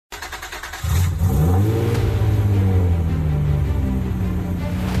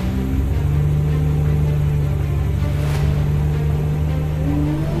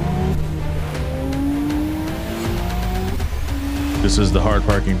This is the Hard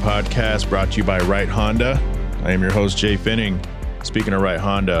Parking Podcast brought to you by Wright Honda. I am your host, Jay Finning. Speaking of Wright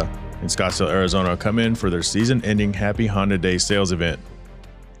Honda, in Scottsdale, Arizona, come in for their season-ending Happy Honda Day sales event.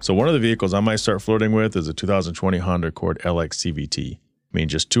 So one of the vehicles I might start flirting with is a 2020 Honda Accord LX CVT. I mean,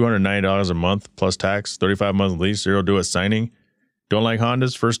 just $290 a month plus tax, 35-month lease, 0 due at signing. Don't like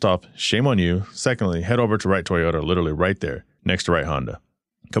Hondas? First off, shame on you. Secondly, head over to Wright Toyota, literally right there, next to Wright Honda.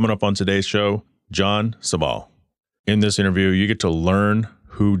 Coming up on today's show, JONSIBAL. In this interview, you get to learn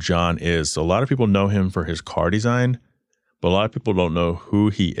who Jon is. So a lot of people know him for his car design, but a lot of people don't know who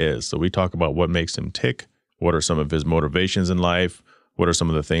he is. So we talk about what makes him tick, what are some of his motivations in life, what are some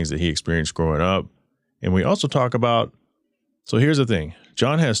of the things that he experienced growing up. And we also talk about, so here's the thing,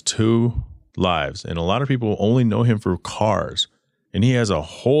 Jon has 2 lives, and a lot of people only know him for cars. And he has a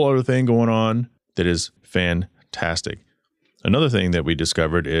whole other thing going on that is fantastic. Another thing that we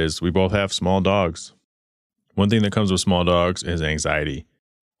discovered is we both have small dogs. One thing that comes with small dogs is anxiety.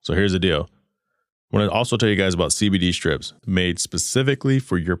 So here's the deal. I want to also tell you guys about CBD strips made specifically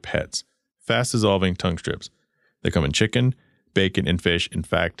for your pets. Fast dissolving tongue strips. They come in chicken, bacon, and fish. In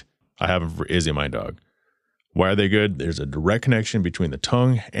fact, I have them for Izzy, my dog. Why are they good? There's a direct connection between the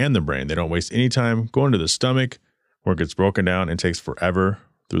tongue and the brain. They don't waste any time going to the stomach where it gets broken down and takes forever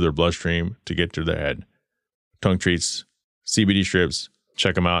through their bloodstream to get to their head. Tongue treats, CBD strips.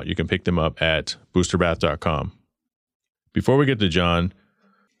 Check them out. You can pick them up at boosterbath.com. Before we get to Jon,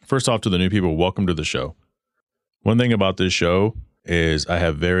 first off to the new people, welcome to the show. One thing about this show is I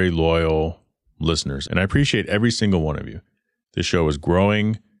have very loyal listeners, and I appreciate every single one of you. This show is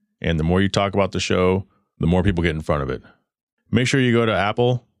growing, and the more you talk about the show, the more people get in front of it. Make sure you go to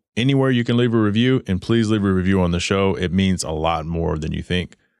Apple, anywhere you can leave a review, and please leave a review on the show. It means a lot more than you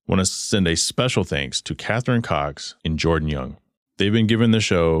think. I want to send a special thanks to Catherine Cox and Jordan Young. They've been giving the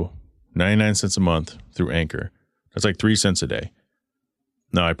show 99 cents a month through Anchor. That's like 3 cents a day.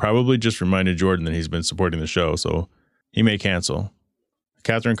 Now, I probably just reminded Jordan that he's been supporting the show, so he may cancel.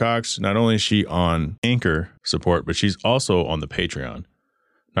 Catherine Cox, not only is she on Anchor support, but she's also on the Patreon.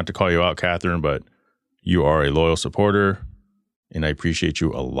 Not to call you out, Catherine, but you are a loyal supporter, and I appreciate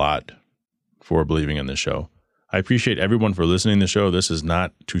you a lot for believing in the show. I appreciate everyone for listening to the show. This is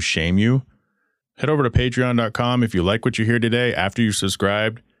not to shame you. Head over to patreon.com if you like what you hear today after you've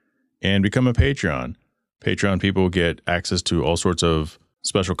subscribed and become a Patreon. Patreon people get access to all sorts of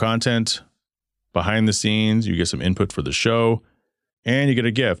special content, behind the scenes. You get some input for the show, and you get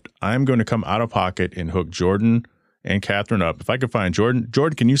a gift. I'm going to come out of pocket and hook Jordan and Catherine up. If I could find Jordan,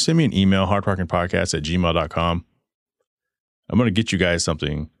 can you send me an email, hardparkingpodcast@gmail.com? I'm going to get you guys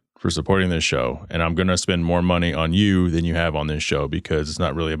something for supporting this show, and I'm going to spend more money on you than you have on this show because it's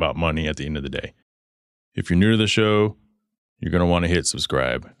not really about money at the end of the day. If you're new to the show, you're going to want to hit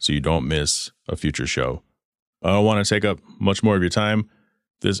subscribe so you don't miss a future show. I don't want to take up much more of your time.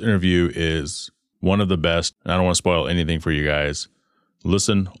 This interview is one of the best. I don't want to spoil anything for you guys.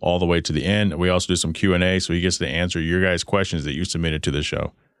 Listen all the way to the end. We also do some Q&A so he gets to answer your guys' questions that you submitted to the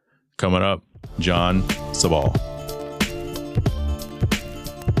show. Coming up, JONSIBAL.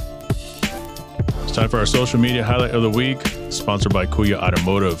 It's time for our social media highlight of the week, sponsored by Kuya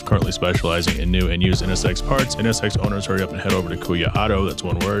Automotive, currently specializing in new and used NSX parts. NSX owners, hurry up and head over to Kuya Auto, that's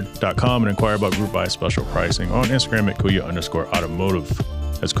one word, .com, and inquire about group buy special pricing on Instagram at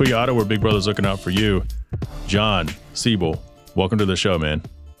Kuya_automotive. That's Kuya Auto, where Big Brother's looking out for you. JONSIBAL, welcome to the show, man.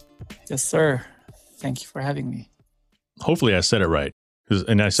 Yes, sir. Thank you for having me. Hopefully I said it right.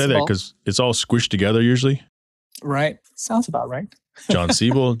 And I say that because it's all squished together usually. Right. Sounds about right.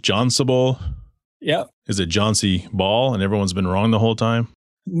 JONSIBAL. Yep. Is it JONSIBAL and everyone's been wrong the whole time?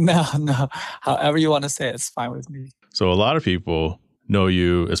 No. However you want to say it, it's fine with me. So a lot of people know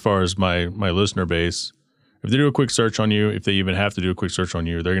you, as far as my listener base. If they do a quick search on you, if they even have to do a quick search on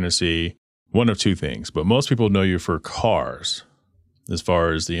you, they're going to see one of 2 things. But most people know you for cars, as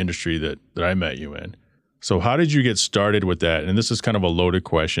far as the industry that I met you in. So how did you get started with that? And this is kind of a loaded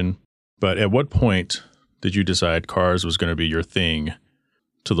question, but at what point did you decide cars was going to be your thing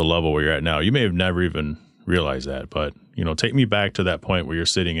to the level where you're at now? You may have never even realized that, but take me back to that point where you're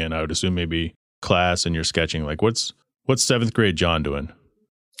sitting in, I would assume maybe class and you're sketching. Like what's 7th grade Jon doing?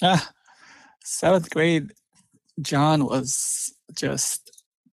 7th grade Jon was just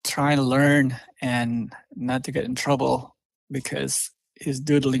trying to learn and not to get in trouble because he's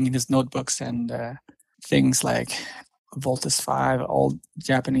doodling in his notebooks and things like Voltus 5, old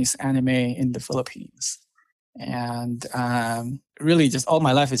Japanese anime in the Philippines. And really just all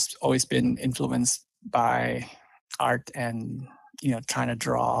my life has always been influenced by art and, trying to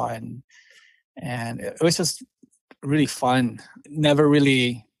draw. And it was just really fun. Never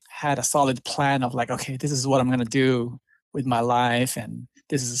really had a solid plan of like, okay, this is what I'm going to do with my life, and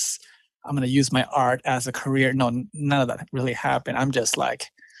I'm going to use my art as a career. No, none of that really happened. I'm just like,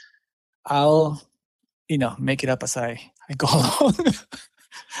 I'll, make it up as I go along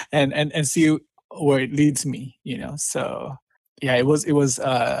and see where it leads me, So yeah,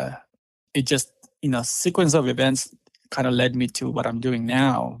 it just, sequence of events kind of led me to what I'm doing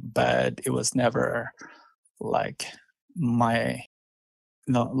now, but it was never like my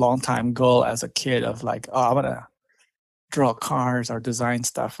long time goal as a kid of like, oh, I want to draw cars or design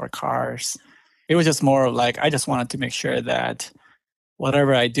stuff for cars. It was just more of like, I just wanted to make sure that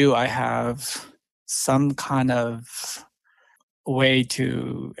whatever I do, I have some kind of way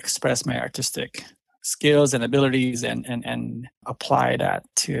to express my artistic skills and abilities and apply that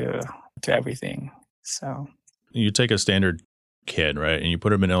to everything. So you take a standard kid, right, and you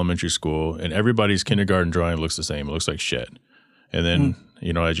put him in elementary school, and everybody's kindergarten drawing looks the same. It looks like shit. And then,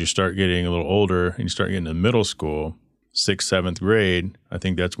 as you start getting a little older and you start getting to middle school, 6th, 7th grade, I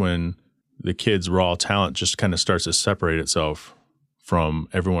think that's when the kid's raw talent just kind of starts to separate itself from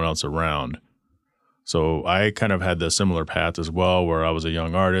everyone else around. So I kind of had the similar path as well, where I was a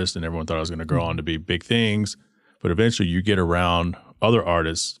young artist and everyone thought I was going to grow on to be big things. But eventually you get around other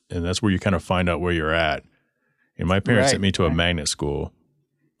artists, and that's where you kind of find out where you're at. And my parents sent me to a magnet school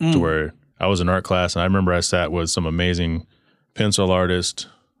to where I was in art class, and I remember I sat with some amazing pencil artists,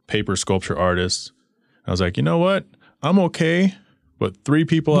 paper sculpture artists. I was like, you know what? I'm okay, but 3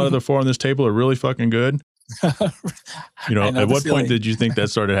 people out of the 4 on this table are really fucking good. At what point did you think that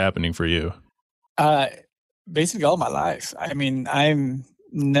started happening for you? Basically all my life. I mean, I'm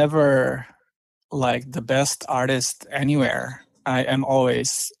never like the best artist anywhere. I am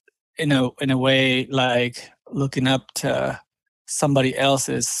always in a way like looking up to somebody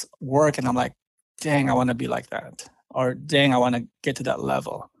else's work, and I'm like, dang, I want to be like that, or dang, I want to get to that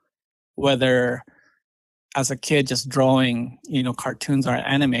level. Whether as a kid just drawing, cartoons or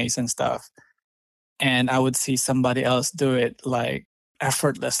animes and stuff, and I would see somebody else do it like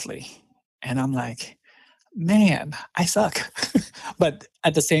effortlessly, and I'm like, man, I suck. But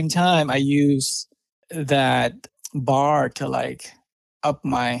at the same time, I use that bar to like up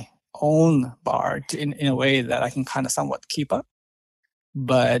my own bar in a way that I can kind of somewhat keep up.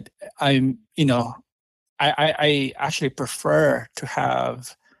 But I actually prefer to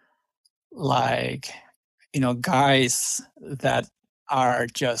have like, guys that are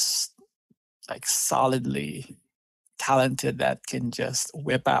just like solidly talented, that can just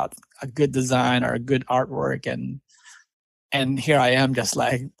whip out a good design or a good artwork, and here I am just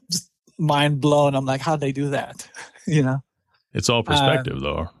mind blown. I'm like, how'd they do that? It's all perspective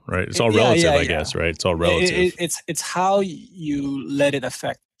though, right? It's all relative, I guess, right? It's all relative. It's how you let it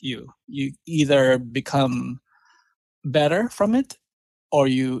affect you. You either become better from it, or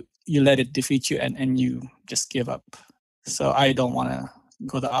you let it defeat you and you just give up. So I don't want to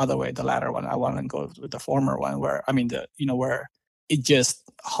go the other way, the latter one. I want to go with the former one, where where it just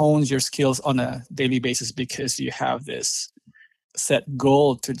hones your skills on a daily basis, because you have this set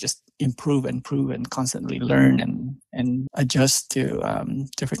goal to just improve and constantly learn and adjust to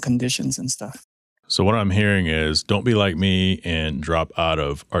different conditions and stuff. So what I'm hearing is, don't be like me and drop out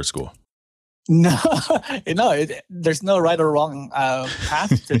of art school. No, there's no right or wrong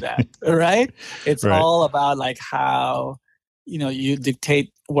path to that, right? It's right. all about like how you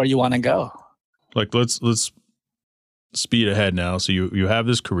dictate where you want to go. Like let's speed ahead now. So you have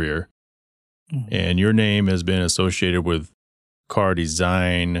this career, and your name has been associated with car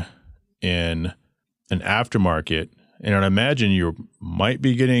design in an aftermarket, and I imagine you might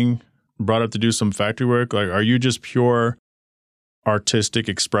be getting brought up to do some factory work. Like, are you just pure artistic,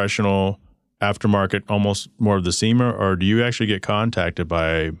 expressional aftermarket, almost more of the seamer, or do you actually get contacted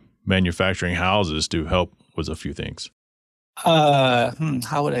by manufacturing houses to help with a few things? How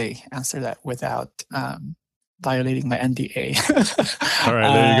would I answer that without violating my NDA? All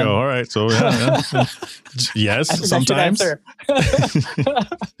right, there you go. All right, so yeah. Yes, sometimes.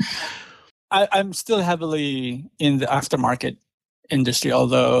 I'm still heavily in the aftermarket industry,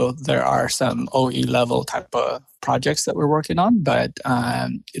 although there are some OE level type of projects that we're working on, but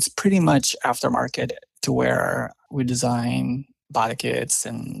it's pretty much aftermarket, to where we design body kits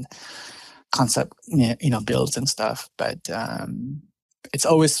and concept, builds and stuff. But it's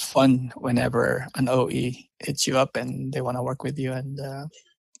always fun whenever an OE hits you up and they want to work with you and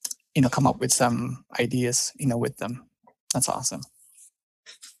come up with some ideas, with them. That's awesome.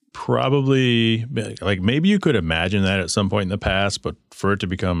 Probably, like, maybe you could imagine that at some point in the past, but for it to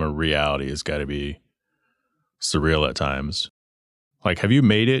become a reality, it's got to be surreal at times. Like, have you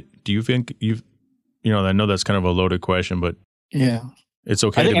made it? Do you think you've, I know that's kind of a loaded question, but yeah, it's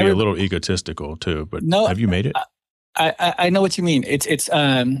okay to be a little egotistical too, but have you made it? I know what you mean. It's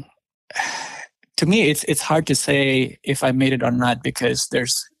to me it's hard to say if I made it or not, because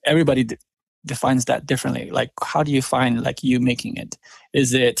there's everybody defines that differently. Like, how do you find like you making it?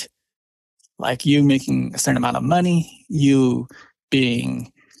 Is it like you making a certain amount of money, you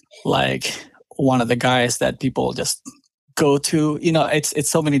being like one of the guys that people just go to? It's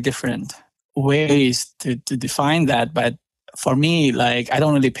so many different ways to define that. But for me, like, I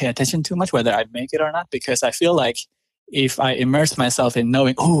don't really pay attention too much whether I make it or not, because I feel like if I immerse myself in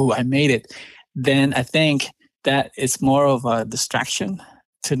knowing, oh, I made it, then I think that it's more of a distraction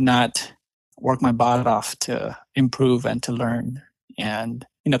to not work my butt off to improve and to learn. And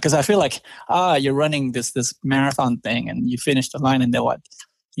because I feel like you're running this marathon thing and you finish the line, and then what?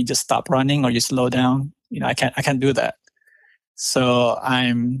 You just stop running or you slow down. I can't do that. So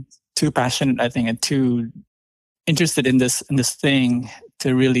I'm too passionate, I think, and too interested in this thing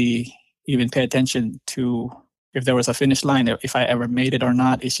to really even pay attention to if there was a finish line, if I ever made it or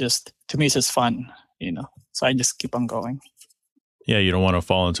not. It's just, to me, it's just fun, So I just keep on going. Yeah, you don't want to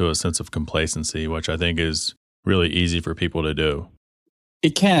fall into a sense of complacency, which I think is really easy for people to do.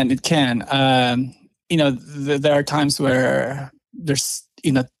 It can. There are times where there's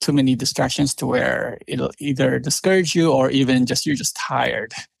too many distractions to where it'll either discourage you, or even just you're just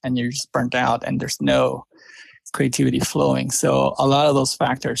tired and you're just burnt out and there's no creativity flowing. So a lot of those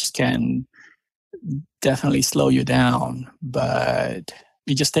factors can definitely slow you down, but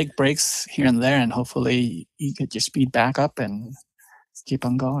you just take breaks here and there, and hopefully you get your speed back up and keep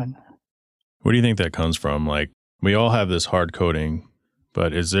on going. Where do you think that comes from? Like, we all have this hard coding,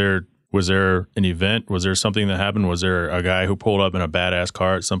 but was there an event? Was there something that happened? Was there a guy who pulled up in a badass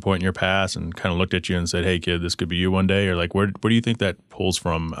car at some point in your past and kind of looked at you and said, hey kid, this could be you one day? Or like, where do you think that pulls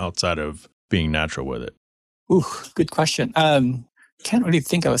from outside of being natural with it? Ooh, good question. Can't really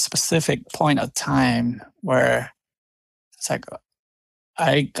think of a specific point of time where it's like,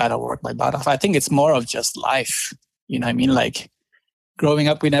 I gotta work my butt off. I think it's more of just life. You know what I mean? Like, growing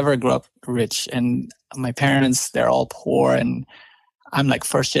up, we never grew up rich, and my parents, they're all poor, and I'm like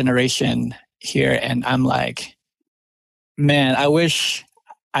first generation here, and I'm like, man, I wish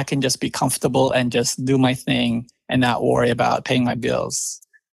I can just be comfortable and just do my thing and not worry about paying my bills.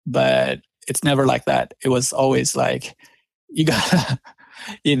 But it's never like that. It was always like, you gotta,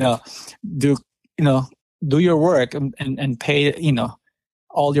 do your work and pay,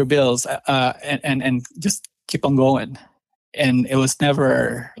 all your bills, and just keep on going. And it was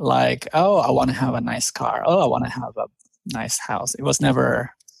never like, oh, I want to have a nice car. Oh, I want to have a nice house. That was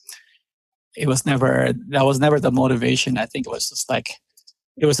never the motivation. I think it was just like,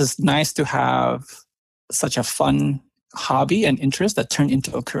 it was just nice to have such a fun hobby and interest that turned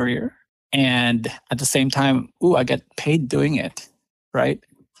into a career. And at the same time, I get paid doing it. Right.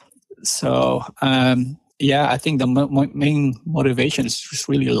 So, I think the main motivation is just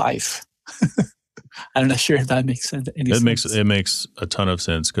really life. I'm not sure if that makes sense. It makes a ton of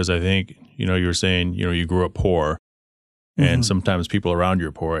sense, because I think, you were saying, you grew up poor, and sometimes people around you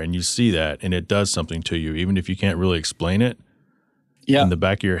are poor, and you see that, and it does something to you, even if you can't really explain it. Yeah. In the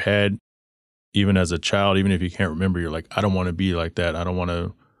back of your head, even as a child, even if you can't remember, you're like, I don't want to be like that. I don't want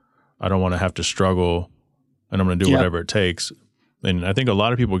to have to struggle, and I'm going to do whatever it takes. And I think a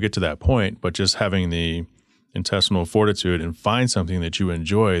lot of people get to that point, but just having the intestinal fortitude and find something that you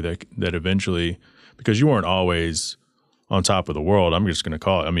enjoy that eventually, because you weren't always on top of the world. I'm just going to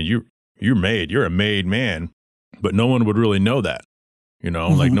call it. I mean, you're a made man, but no one would really know that,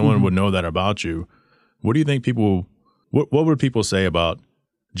 like no one would know that about you. What do you think what would people say about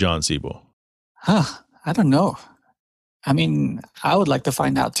JONSIBAL? I don't know. I mean, I would like to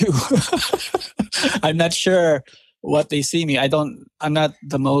find out too. I'm not sure what they see me. I'm not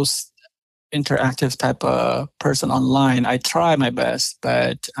the most interactive type of person online. I try my best,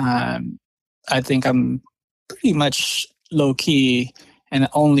 but I think I'm pretty much low key, and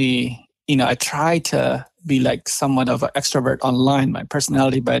only, I try to be like somewhat of an extrovert online, my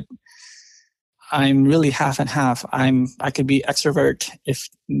personality, but I'm really half and half. I could be extrovert if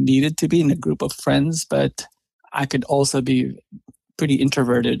needed to be in a group of friends, but I could also be pretty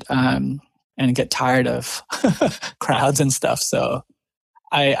introverted and get tired of crowds and stuff. So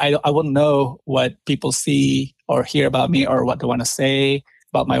I wouldn't know what people see or hear about me or what they want to say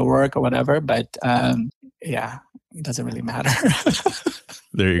about my work or whatever. But it doesn't really matter.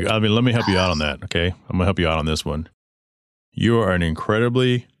 There you go. I mean, let me help you out on that. Okay. I'm going to help you out on this one. You are an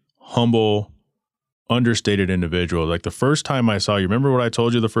incredibly humble, understated individual. Like the first time I saw you, remember what I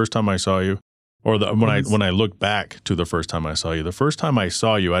told you the first time I saw you? Or when I look back to the first time I saw you, the first time I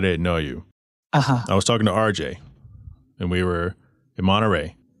saw you, I didn't know you. I was talking to RJ, and we were in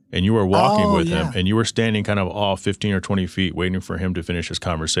Monterey, and you were walking with yeah. him, and you were standing kind of off 15 or 20 feet waiting for him to finish his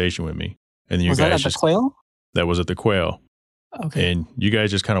conversation with me. And you Was guys that at the Quail? that was at the Quail. Okay. And you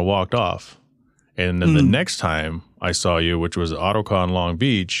guys just kind of walked off. And then the next time I saw you, which was AutoCon Long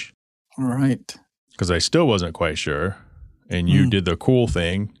Beach, right, because I still wasn't quite sure, and you did the cool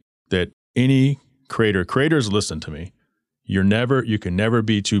thing that any creators listen to me. You can never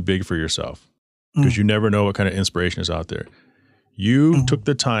be too big for yourself, because you never know what kind of inspiration is out there. You took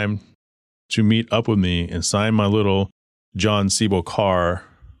the time to meet up with me and sign my little JONSIBAL car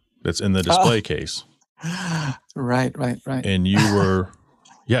that's in the display case. Right. And you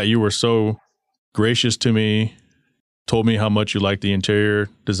were so gracious to me, told me how much you liked the interior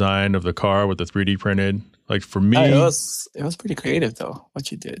design of the car with the 3D printed. Like for me, it was pretty creative though,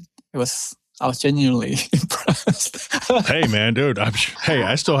 what you did. I was genuinely impressed. Hey man, dude,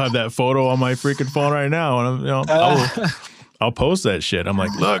 I still have that photo on my freaking phone right now, and I'll post that shit. I'm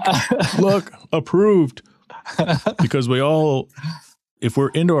like, look, approved. Because if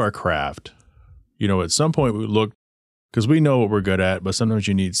we're into our craft, at some point we look, because we know what we're good at, but sometimes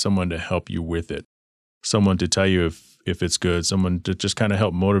you need someone to help you with it. Someone to tell you if it's good, someone to just kind of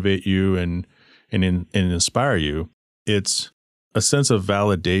help motivate you and inspire you. It's a sense of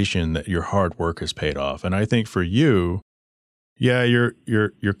validation that your hard work has paid off. And I think for you, yeah, you're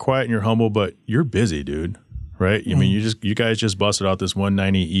quiet and you're humble, but you're busy, dude. Right? I mean, you guys just busted out this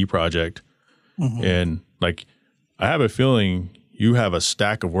 190E project. And like, I have a feeling you have a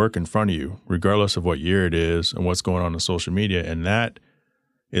stack of work in front of you, regardless of what year it is and what's going on social media. And that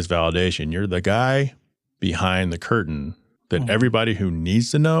is validation. You're the guy behind the curtain that everybody who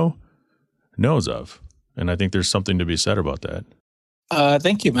needs to know knows of. And I think there's something to be said about that.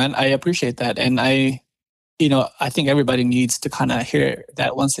 Thank you, man. I appreciate that. And I think everybody needs to kind of hear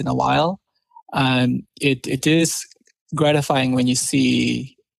that once in a while. It is gratifying when you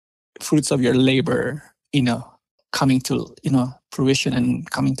see fruits of your labor, coming to, fruition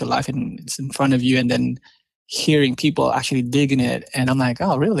and coming to life, and it's in front of you, and then hearing people actually digging it. And I'm like,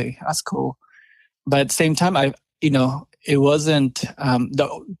 oh, really? That's cool. But at the same time, it wasn't,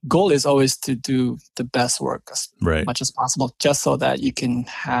 the goal is always to do the best work as much as possible, just so that you can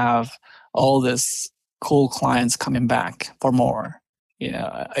have all this cool clients coming back for more.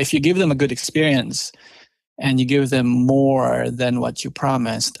 If you give them a good experience and you give them more than what you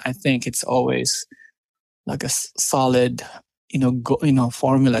promised, I think it's always like a solid,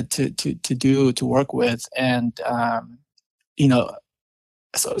 formula to work with. And,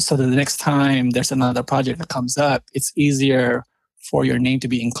 so the next time there's another project that comes up, it's easier for your name to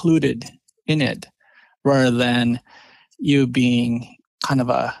be included in it, rather than you being kind of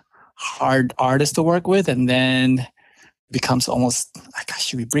a hard artist to work with, and then becomes almost like,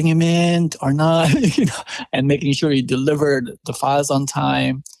 should we bring him in or not? And making sure you deliver the files on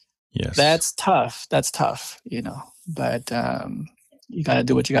time. Yes, that's tough. But you got to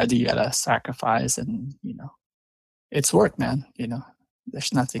do what you got to do. You got to sacrifice, and it's work, man.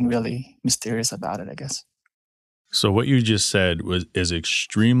 There's nothing really mysterious about it, I guess. So what you just said is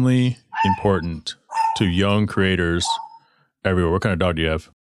extremely important to young creators everywhere. What kind of dog do you have?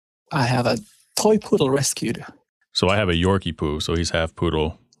 I have a toy poodle rescued. So I have a Yorkie poo, so he's half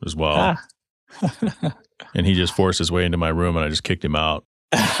poodle as well. And he just forced his way into my room, and I just kicked him out.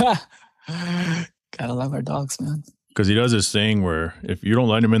 Gotta love our dogs, man. Because he does this thing where if you don't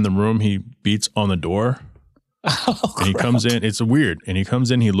let him in the room, he beats on the door. And he comes in, it's weird. And he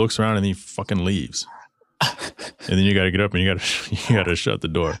comes in, he looks around, and he fucking leaves. And then you got to get up and you got to shut the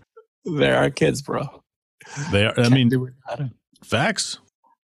door. They're our kids, bro. They are. I mean, facts.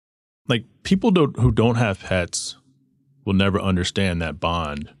 Like people who don't have pets will never understand that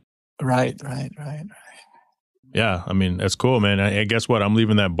bond. Right. Yeah, I mean, that's cool, man. I guess what? I'm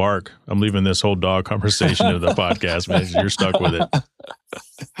leaving that bark. I'm leaving this whole dog conversation of the podcast, man. You're stuck with it.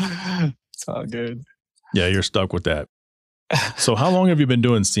 It's all good. Yeah, you're stuck with that. So how long have you been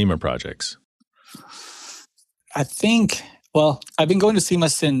doing SEMA projects? I think, I've been going to SEMA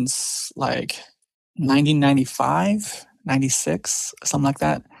since like 1995, 96, something like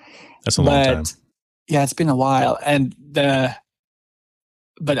that. That's a long time. Yeah, it's been a while.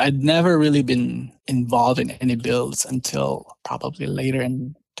 But I'd never really been involved in any builds until probably later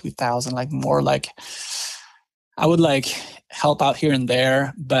in 2000, like more like I would like help out here and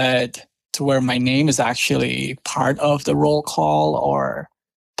there, but to where my name is actually part of the roll call or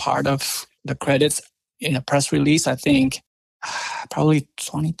part of the credits in a press release, I think probably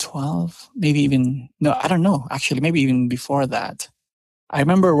 2012, maybe even, no, I don't know, actually, maybe even before that. I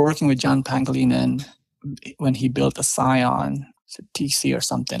remember working with John Pangilinan when he built a Scion, TC or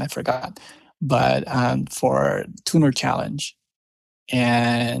something, I forgot, but for Tuner Challenge.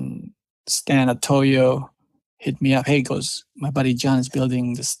 And Stan at Toyo hit me up. Hey, goes, my buddy John is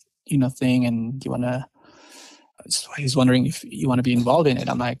building this, thing, and do you want to, he's wondering if you want to be involved in it.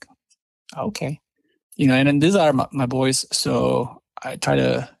 I'm like, okay. And then these are my boys. So I try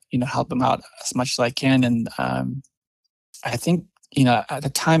to, help them out as much as I can. And I think, at the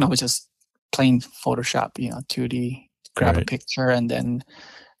time I was just playing Photoshop, 2D, grab a picture and then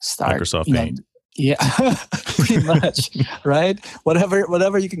start. Microsoft Paint. Yeah, pretty much, right?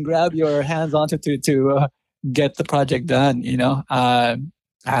 Whatever you can grab your hands onto to get the project done, I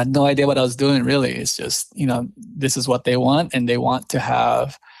had no idea what I was doing, really. It's just, this is what they want, and they want to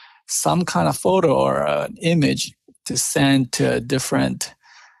have some kind of photo or an image to send to different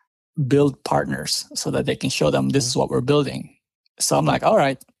build partners so that they can show them this is what we're building. So I'm like, all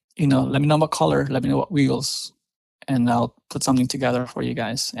right, let me know what color, let me know what wheels, and I'll put something together for you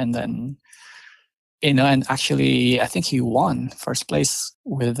guys. And then, and actually, I think he won first place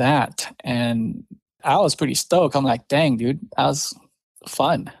with that. And I was pretty stoked. I'm like, dang, dude, that was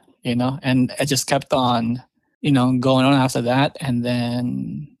fun, and it just kept on, going on after that. And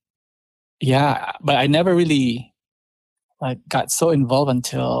then, yeah, but I never really got so involved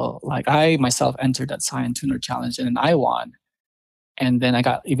until I myself entered that Scion Tuner Challenge, and then I won. And then I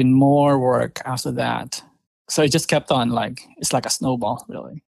got even more work after that. So it just kept on it's like a snowball,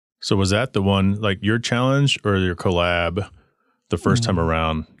 really. So was that the one, your challenge or your collab the first time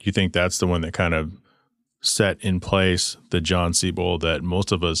around? You think that's the one that kind of set in place the JONSIBAL that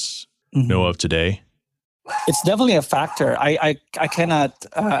most of us know of today? It's definitely a factor. I cannot,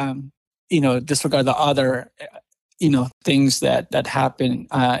 disregard the other, things that happen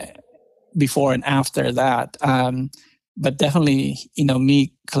before and after that. But definitely,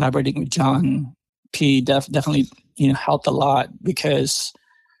 me collaborating with John P. definitely, helped a lot because,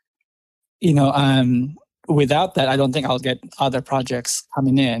 without that, I don't think I'll get other projects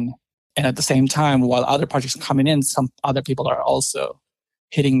coming in. And at the same time, while other projects are coming in, some other people are also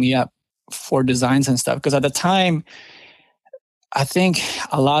hitting me up for designs and stuff. Because at the time, I think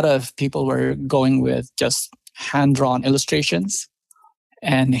a lot of people were going with just hand-drawn illustrations.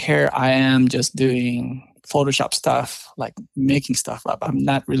 And here I am just doing Photoshop stuff, making stuff up. I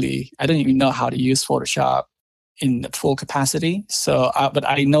don't even know how to use Photoshop in the full capacity. So, but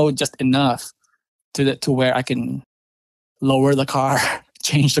I know just enough to where I can lower the car,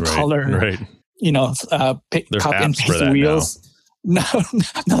 change the color, copy and paste the wheels. No,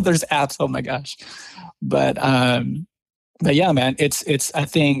 there's apps. Oh my gosh. But yeah, man, it's I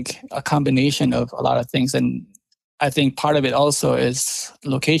think a combination of a lot of things. And I think part of it also is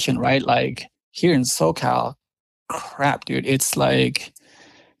location, right? Here in SoCal, crap, dude, it's the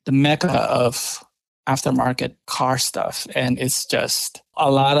mecca of aftermarket car stuff. And it's just a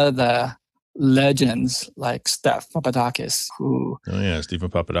lot of the legends like Steph Papadakis, who... Oh yeah, Stephen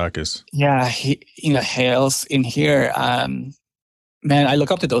Papadakis. Yeah, he hails in here. Man, I look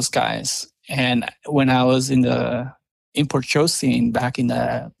up to those guys. And when I was in the import show scene back in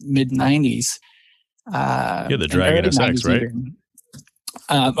the mid-90s... the Dragon SX, right?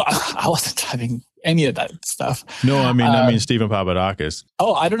 I wasn't driving any of that stuff. No, I mean Stephen Papadakis.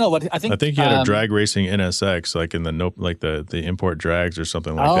 Oh, I don't know what I think he had a drag racing NSX, in the import drags or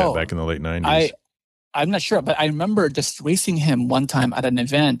something like that back in the late 90s. I'm not sure, but I remember just racing him one time at an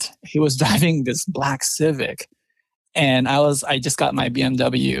event. He was driving this black Civic, and I just got my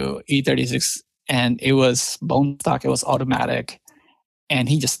BMW E36, and it was bone stock. It was automatic, and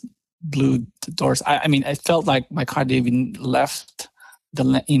he just blew the doors. I mean, I felt like my car didn't even left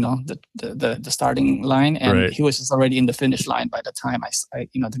the starting line, and he was just already in the finish line by the time I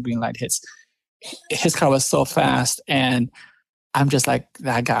the green light hits. His car was so fast, and I'm just like,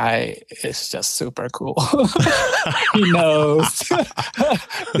 that guy is just super cool. He knows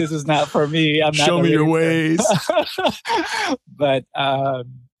this is not for me. I'm not Show me your ways. But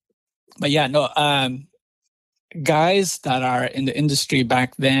yeah, no. Guys that are in the industry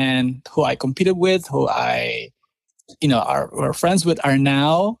back then, who I competed with, who I, were friends with, are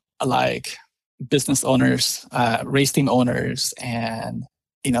now business owners, race team owners, and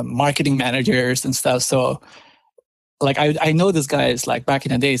marketing managers and stuff. So, I know these guys back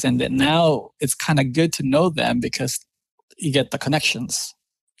in the days, and then now it's kind of good to know them because you get the connections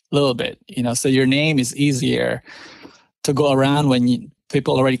a little bit. So your name is easier to go around when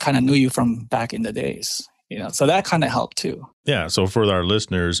people already kind of knew you from back in the days. So that kind of helped too. Yeah. So for our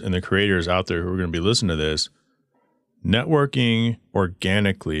listeners and the creators out there who are going to be listening to this, networking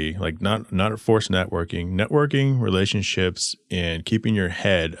organically, not forced networking relationships, and keeping your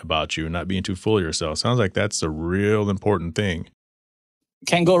head about you and not being too full of yourself. Sounds like that's a real important thing.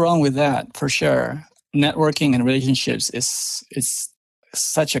 Can't go wrong with that, for sure. networking and relationships is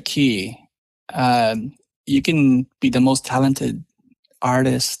such a key. You can be the most talented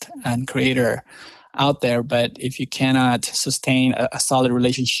artist and creator out there, but if you cannot sustain a solid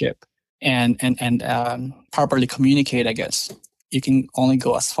relationship and properly communicate, I guess you can only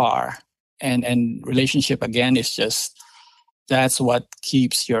go as far. And relationship again is just that's what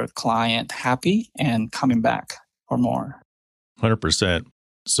keeps your client happy and coming back for more. 100%.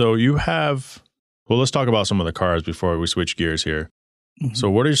 So you have, well, let's talk about some of the cars before we switch gears here. Mm-hmm. So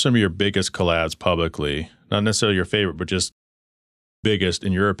what are some of your biggest collabs publicly? Not necessarily your favorite, but just biggest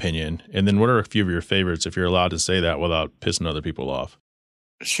in your opinion. And then what are a few of your favorites, if you're allowed to say that without pissing other people off?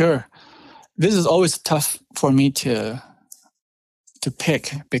 Sure. This is always tough for me to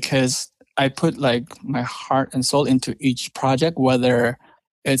pick because I put like my heart and soul into each project, whether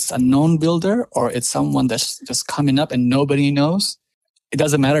it's a known builder or it's someone that's just coming up and nobody knows. It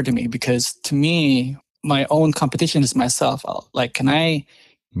doesn't matter to me because to me, my own competition is myself. Like,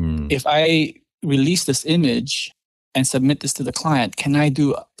 if I release this image and submit this to the client, can I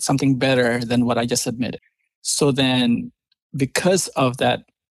do something better than what I just submitted? So then because of that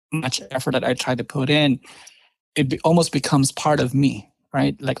much effort that I try to put in, it almost becomes part of me,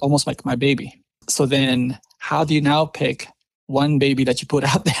 right? Like almost like my baby. So then how do you now pick one baby that you put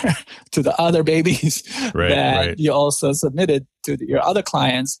out there to the other babies that you also submitted to your other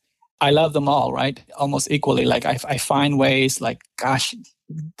clients? I love them all, right? Almost equally. Like I find ways like, gosh,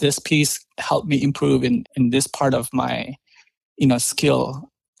 this piece helped me improve in this part of my, skill.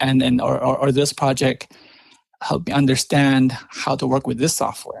 Or this project helped me understand how to work with this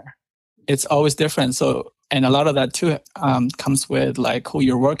software. It's always different. So, and a lot of that too comes with like who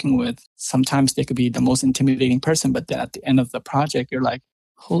you're working with. Sometimes they could be the most intimidating person, but then at the end of the project, you're like,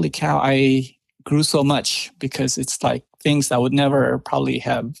 holy cow, I grew so much because it's like things I would never probably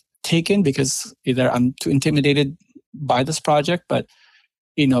have taken because either I'm too intimidated by this project, but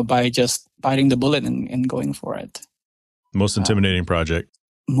by just biting the bullet and going for it. Most intimidating project.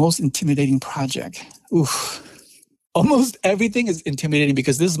 Most intimidating project. Oof. Almost everything is intimidating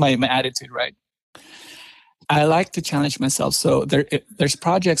because this is my attitude, right? I like to challenge myself. So there's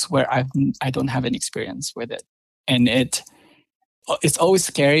projects where I don't have any experience with it. And it's always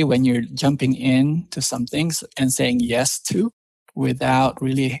scary when you're jumping into some things and saying yes to without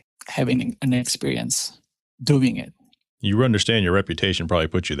really having an experience doing it. You understand your reputation probably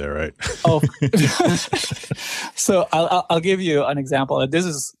put you there, right? Oh, so I'll give you an example. This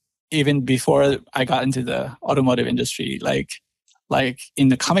is even before I got into the automotive industry, like in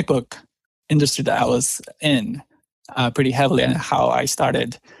the comic book industry that I was in pretty heavily, and how I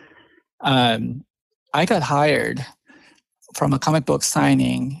started. I got hired from a comic book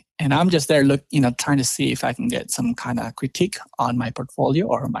signing, and I'm just there trying to see if I can get some kind of critique on my portfolio,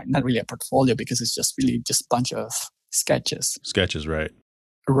 or not really a portfolio because it's just really just a bunch of sketches. Sketches, right.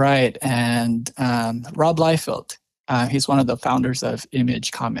 Right. And Rob Liefeld, he's one of the founders of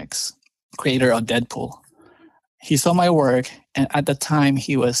Image Comics, creator of Deadpool. He saw my work, and at the time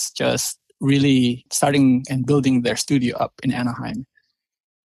he was just really starting and building their studio up in Anaheim,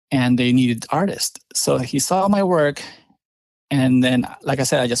 and they needed artists. So he saw my work, and then, like I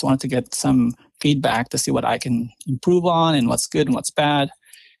said, I just wanted to get some feedback to see what I can improve on and what's good and what's bad.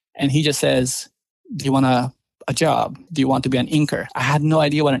 And he just says, do you want a job? Do you want to be an inker? I had no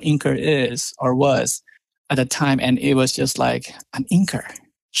idea what an inker is or was at the time. And it was just like, an inker?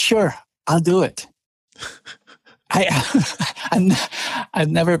 Sure, I'll do it. I've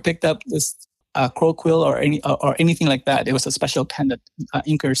never picked up this crow quill or anything like that. It was a special pen that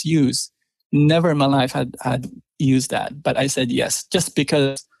inkers use. Never in my life had used that. But I said yes, just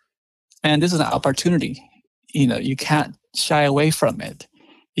because, and this is an opportunity. You can't shy away from it.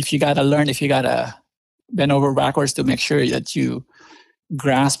 If you got to learn, if you got to bend over backwards to make sure that you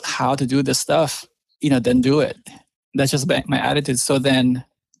grasp how to do this stuff, then do it. That's just my attitude. So then,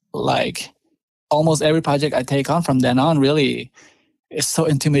 like, almost every project I take on from then on really is so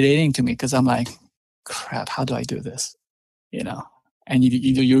intimidating to me because I'm like, crap, how do I do this? And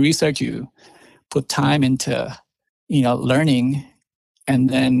you do your research, you put time into, learning, and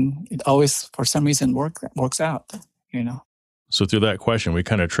then it always, for some reason, works out, So through that question, we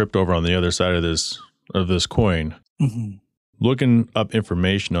kind of tripped over on the other side of this coin. Mm-hmm. Looking up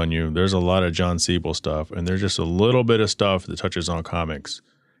information on you, there's a lot of JONSIBAL stuff, and there's just a little bit of stuff that touches on comics.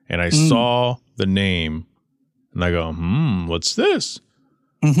 And I saw the name, and I go, what's this?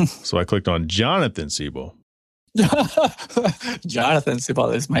 Mm-hmm. So I clicked on Jonathan SIBAL. Jonathan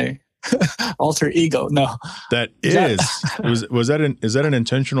SIBAL is my alter ego. No, that is. Is that an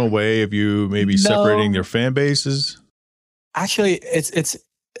intentional way of you maybe separating your fan bases? Actually, it's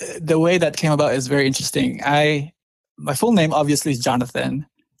the way that came about is very interesting. My full name obviously is Jonathan.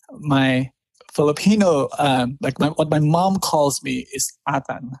 My Filipino, what my mom calls me is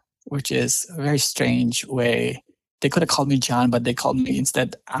Atan, which is a very strange way. They could have called me John, but they called me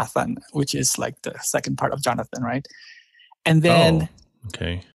instead Athan, which is like the second part of Jonathan, right? And then,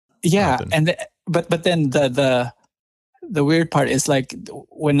 okay, yeah, Athan. and but then the weird part is like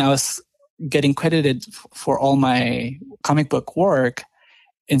when I was getting credited for all my comic book work,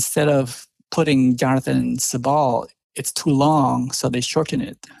 instead of putting Jonathan SIBAL, it's too long, so they shorten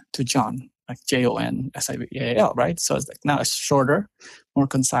it to John, like JONSIBAL, right? So it's like now it's shorter, more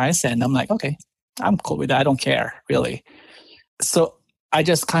concise, and I'm like, okay, I'm cool with that. I don't care really. So I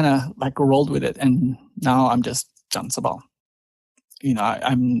just kind of like rolled with it, and now I'm just JONSIBAL.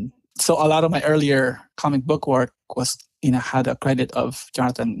 I'm so a lot of my earlier comic book work was had a credit of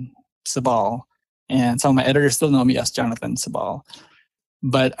Jonathan SIBAL, and some of my editors still know me as Jonathan SIBAL.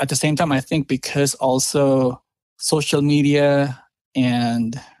 But at the same time, I think because also social media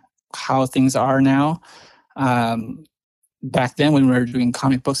and how things are now, back then when we were doing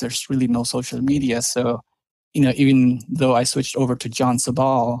comic books, there's really no social media. So, even though I switched over to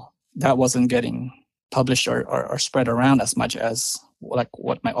JONSIBAL, that wasn't getting published or spread around as much as like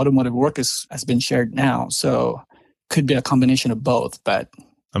what my automotive work has been shared now. So could be a combination of both, but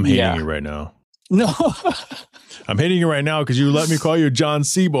I'm hating you right now. No. I'm hating you right now because you let me call you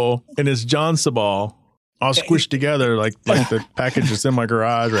JONSIBAL and it's JONSIBAL all squished together like the package that's in my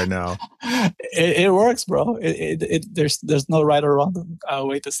garage right now. It works, bro. There's no right or wrong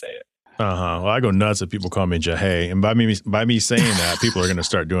way to say it. Well, I go nuts if people call me Jahay, and by me saying that, people are going to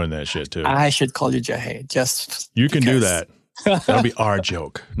start doing that shit too. I should call you Jahay. You can do that. That'll be our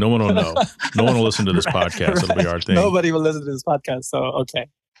joke. No one will know. No one will listen to this podcast. It'll be our thing. Nobody will listen to this podcast. So okay.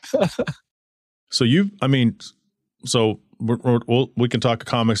 So we can talk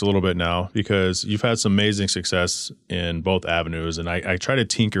comics a little bit now because you've had some amazing success in both avenues, and I try to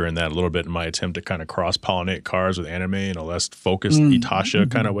tinker in that a little bit in my attempt to kind of cross-pollinate cars with anime in a less focused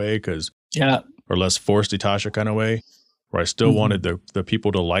Itasha kind of way, or less forced Itasha kind of way, where I still wanted the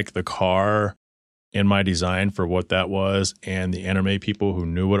people to like the car and my design for what that was, and the anime people who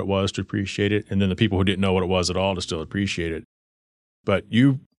knew what it was to appreciate it, and then the people who didn't know what it was at all to still appreciate it. But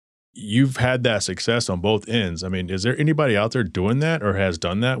you've had that success on both ends. I mean, is there anybody out there doing that or has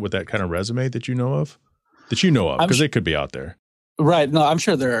done that with that kind of resume that you know of? Because they could be out there. Right. No, I'm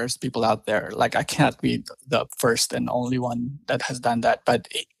sure there's people out there. Like I can't be the first and only one that has done that. But,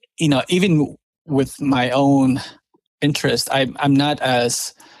 even with my own interest, I'm not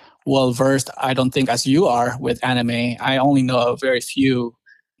as well versed, I don't think, as you are with anime. I only know a very few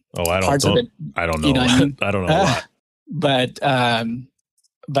parts of it. I don't know. I don't know a lot.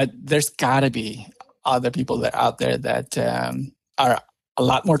 But there's got to be other people that out there that are a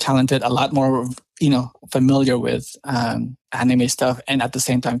lot more talented, a lot more, familiar with anime stuff, and at the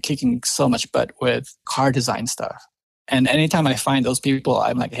same time kicking so much butt with car design stuff. And anytime I find those people,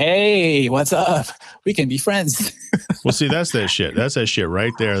 I'm like, hey, what's up? We can be friends. Well, see, that's that shit. That's that shit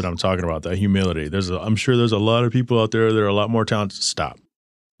right there that I'm talking about, that humility. I'm sure there's a lot of people out there that are a lot more talented. Stop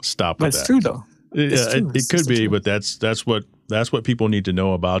with that. That's true, though. It could be, but that's what people need to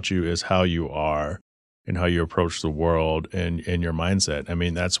know about you is how you are and how you approach the world and your mindset. I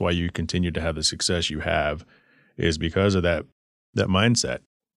mean, that's why you continue to have the success you have, is because of that mindset.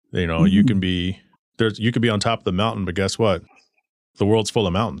 You can be on top of the mountain, but guess what? The world's full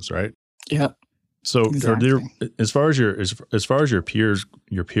of mountains, right? Yeah. So exactly. As far as your peers,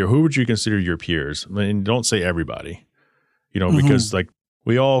 who would you consider your peers? I mean, don't say everybody, because like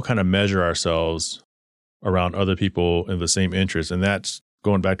we all kind of measure ourselves around other people in the same interest. And that's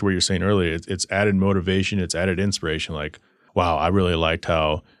going back to what you were saying earlier. It's added motivation. It's added inspiration. Like, wow, I really liked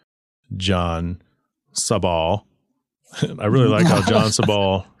how JONSIBAL, I really like how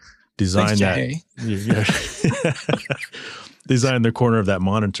JONSIBAL designed designed the corner of that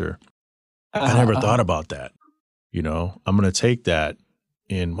monitor. I never thought about that. I'm going to take that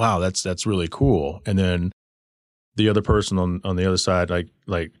and wow, that's really cool. And then the other person on the other side,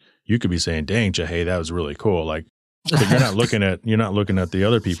 like you could be saying, dang, Jahay, that was really cool. Like, but you're not looking at the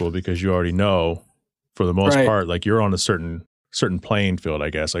other people because you already know, for the most part, like you're on a certain playing field, I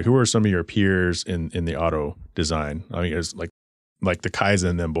guess. Like, who are some of your peers in the auto design? I mean, it's like the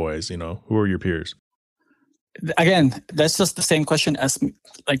Kaizen, them boys, who are your peers? Again, that's just the same question as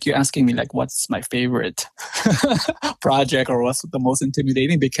like you're asking me, like, what's my favorite project or what's the most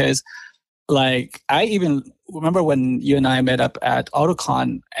intimidating? Because like, I even remember when you and I met up at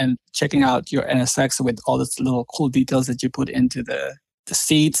AutoCon and checking out your NSX with all these little cool details that you put into the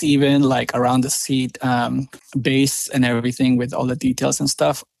seats, even like around the seat base and everything with all the details and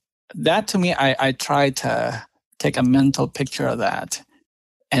stuff. that to me, I try to take a mental picture of that.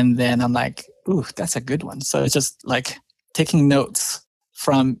 And then I'm like, ooh, that's a good one. So it's just like taking notes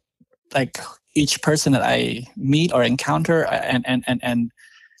from like each person that I meet or encounter, and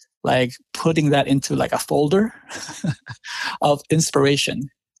like putting that into like a folder of inspiration.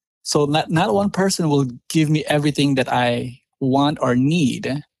 So not one person will give me everything that I want or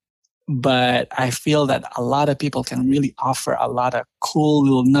need, but I feel that a lot of people can really offer a lot of cool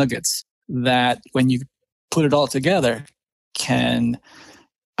little nuggets that when you put it all together can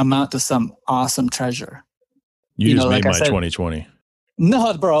amount to some awesome treasure. You just made my 2020.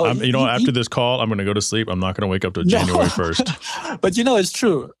 No, bro. After this call, I'm going to go to sleep. I'm not going to wake up till January 1st. But it's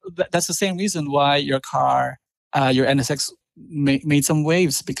true. That's the same reason why your car, your NSX made some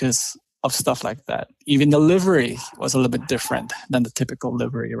waves, because of stuff like that. Even the livery was a little bit different than the typical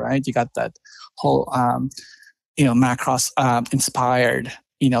livery, right? You got that whole, Macross inspired,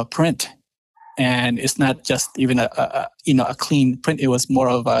 print. And it's not just even a clean print. It was more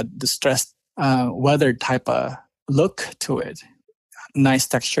of a distressed, weathered type of look to it. Nice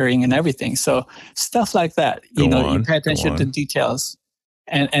texturing and everything. So stuff like that, you pay attention to details,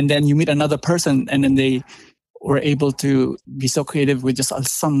 and then you meet another person, and then they were able to be so creative with just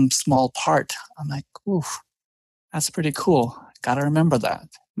some small part. I'm like, ooh, that's pretty cool. Gotta remember that.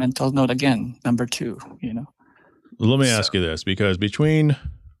 Mental note again, number 2, Let me ask you this, because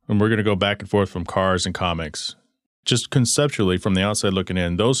and we're going to go back and forth from cars and comics, just conceptually from the outside looking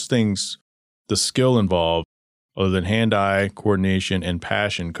in, those things, the skill involved, other than hand-eye coordination and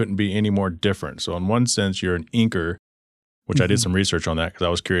passion, couldn't be any more different. So in one sense, you're an inker, which I did some research on that because I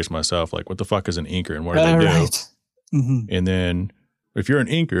was curious myself, like, what the fuck is an inker and what do they do? Right. Mm-hmm. And then if you're an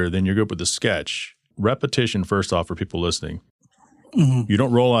inker, then you're good with the sketch. Repetition, first off, for people listening. Mm-hmm. You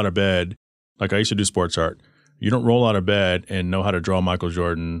don't roll out of bed. Like I used to do sports art. You don't roll out of bed and know how to draw Michael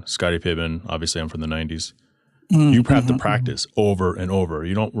Jordan, Scottie Pippen. Obviously, I'm from the 90s. You have to practice over and over.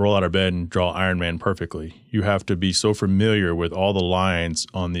 You don't roll out of bed and draw Iron Man perfectly. You have to be so familiar with all the lines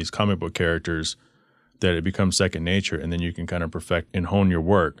on these comic book characters that it becomes second nature, and then you can kind of perfect and hone your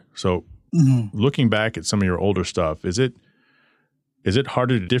work. So looking back at some of your older stuff, is it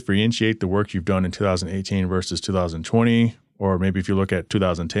harder to differentiate the work you've done in 2018 versus 2020? Or maybe if you look at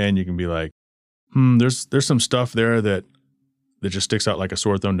 2010, you can be like, there's some stuff there that just sticks out like a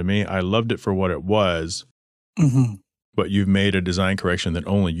sore thumb to me. I loved it for what it was. But you've made a design correction that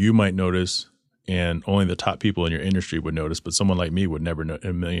only you might notice and only the top people in your industry would notice, but someone like me would never in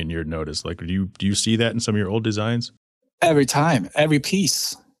a million years notice. Like, do you see that in some of your old designs? Every time, every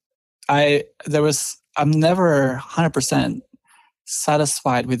piece. I'm never 100%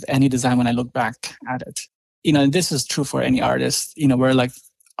 satisfied with any design when I look back at it. And this is true for any artist. We're like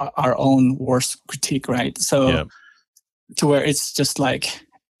our own worst critique, right? So to where it's just like,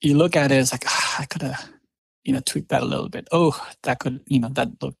 you look at it, it's like, I could have, tweak that a little bit. Oh, that could,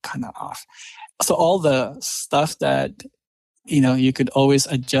 that looked kind of off. So all the stuff that, you could always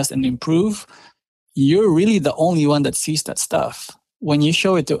adjust and improve, you're really the only one that sees that stuff. When you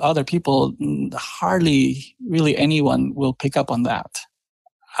show it to other people, hardly really anyone will pick up on that.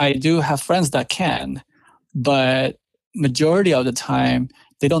 I do have friends that can, but majority of the time,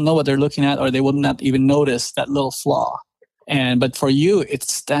 they don't know what they're looking at, or they would not even notice that little flaw. But for you, it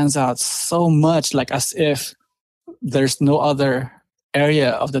stands out so much, like as if there's no other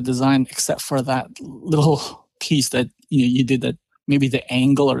area of the design except for that little piece that you did, that maybe the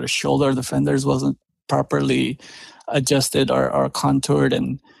angle or the shoulder of the fenders wasn't properly adjusted or contoured,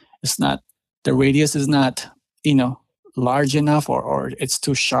 and it's not, the radius is not, large enough, or it's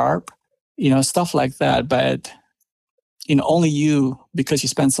too sharp, stuff like that. But, only you, because you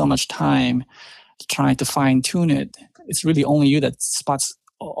spend so much time trying to fine tune it, it's really only you that spots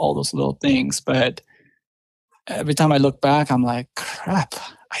all those little things. But every time I look back, I'm like, crap,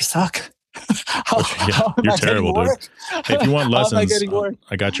 I suck. You're terrible, dude. Hey, if you want lessons,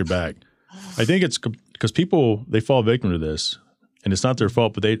 I got your back. I think it's because people, they fall victim to this, and it's not their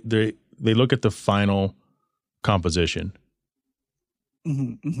fault, but they look at the final composition,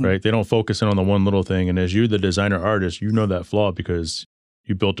 right? They don't focus in on the one little thing. And as you, the designer artist, you know that flaw because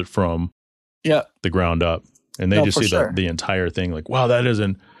you built it from the ground up. And they just see the entire thing, like, wow, that is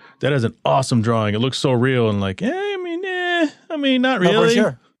an awesome drawing. It looks so real. And like, not really. No, for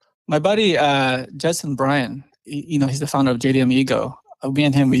sure. My buddy, Judson Bryan, he's the founder of JDM Ego. Me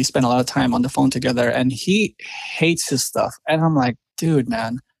and him, we spent a lot of time on the phone together, and he hates his stuff. And I'm like, dude,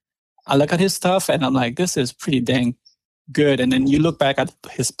 man, I look at his stuff and I'm like, this is pretty dang good. And then you look back at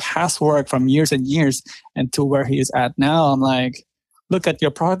his past work from years and years and to where he is at now, I'm like, look at your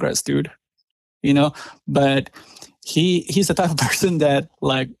progress, dude. But he's the type of person that,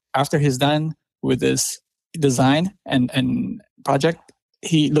 like, after he's done with this design and project,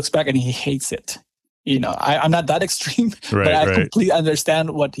 he looks back and he hates it. I'm not that extreme, but I completely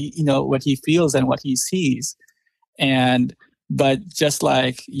understand what he feels and what he sees. But just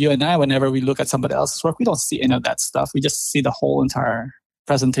like you and I, whenever we look at somebody else's work, we don't see any of that stuff. We just see the whole entire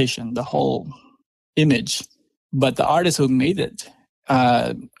presentation, the whole image. But the artist who made it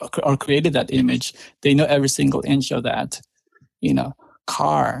or created that image, they know every single inch of that,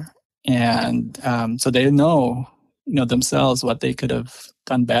 car. And so they know, themselves what they could have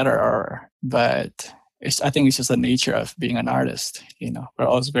done better. But I think it's just the nature of being an artist. We're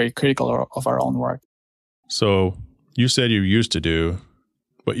always very critical of our own work. So you said you used to do,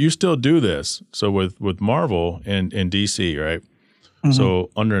 but you still do this. So with Marvel and DC, right? Mm-hmm. So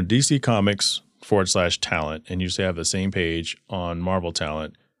under DC Comics /talent, and you say have the same page on Marvel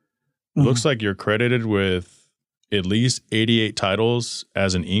Talent, it looks like you're credited with at least 88 titles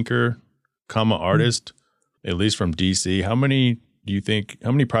as an inker, artist, at least from DC. How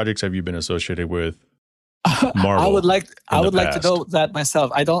many projects have you been associated with Marvel? I would like to know that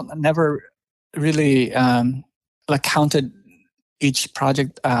myself. I never really counted each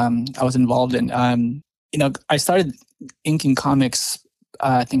project I was involved in. I started inking comics,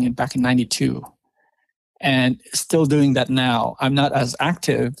 I think back in '92, and still doing that now. I'm not as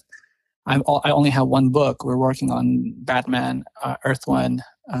active. I only have one book. We're working on Batman, Earth One,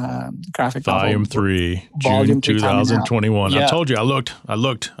 graphic novel. Volume 3, June 2021. Yeah. I told you, I looked,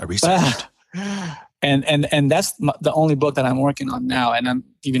 I researched. And that's the only book that I'm working on now, and I'm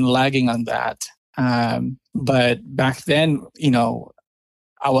even lagging on that. But back then,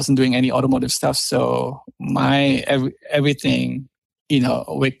 I wasn't doing any automotive stuff. So my everything,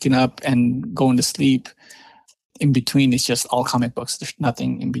 waking up and going to sleep, in between is just all comic books. There's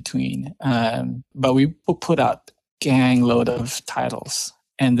nothing in between. But we put out gang load of titles.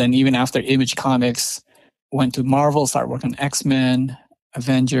 And then even after Image Comics, went to Marvel, started working on X-Men,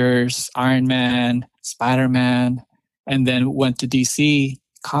 Avengers, Iron Man, Spider-Man, and then went to DC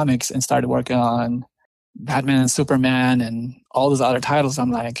Comics and started working on Batman and Superman and all those other titles. I'm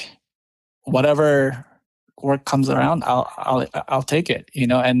like, whatever work comes around, I'll take it,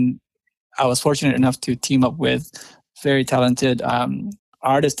 And I was fortunate enough to team up with very talented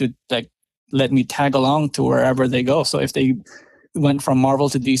artists to let me tag along to wherever they go. So if they went from Marvel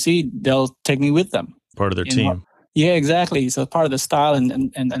to DC, they'll take me with them. Part of their team. Yeah, exactly. So part of the style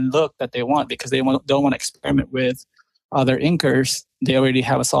and look that they want, because they don't want to experiment with other inkers. They already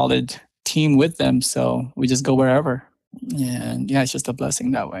have a solid team with them. So we just go wherever. And yeah, it's just a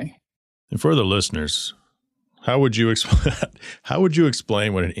blessing that way. And for the listeners, how would you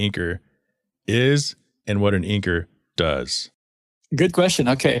explain what an inker is and what an inker does? Good question.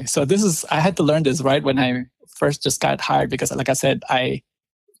 Okay. So I had to learn this right when I first just got hired, because like I said, I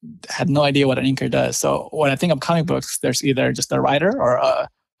had no idea what an inker does. So when I think of comic books, there's either just a writer or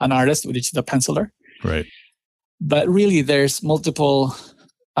an artist, which is a penciler. Right. But really, there's multiple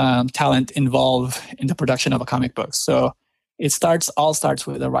talent involved in the production of a comic book. So it all starts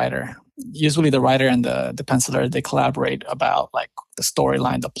with the writer. Usually the writer and the penciler, they collaborate about the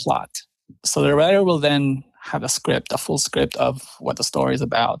storyline, the plot. So the writer will then have a full script of what the story is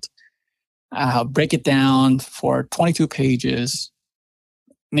about. Break it down for 22 pages,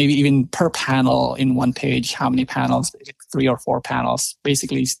 maybe even per panel in one page. How many panels? 3 or 4 panels,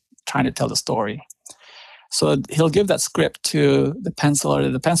 basically trying to tell the story. So he'll give that script to the penciler.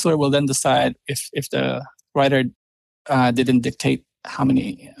 The penciler will then decide if the writer didn't dictate how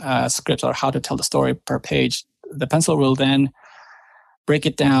many scripts or how to tell the story per page. The penciler will then break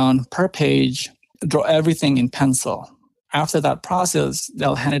it down per page, draw everything in pencil. After that process,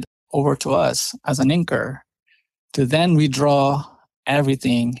 they'll hand it over to us as an inker to then redraw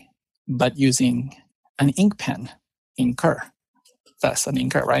everything, but using an ink pen, inker. That's an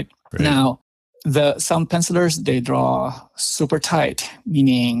inker, right? Now, some pencilers, they draw super tight,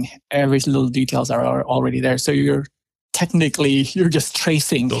 meaning every little details are already there. So you're just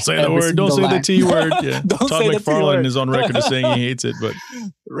tracing. Don't say the word. Don't say the T word. Yeah. Todd McFarlane is on record as saying he hates it, but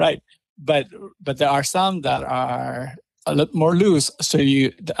right. But there are some that are a little more loose. So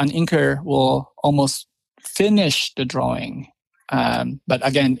an inker will almost finish the drawing, but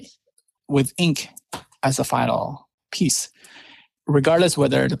again, with ink as a final piece. Regardless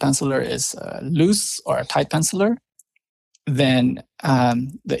whether the penciler is loose or a tight penciler, then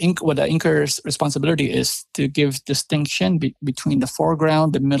the inker's responsibility is to give distinction between the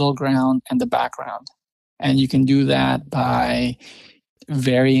foreground, the middle ground, and the background. And you can do that by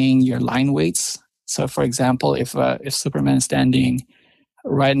varying your line weights. So, for example, if Superman is standing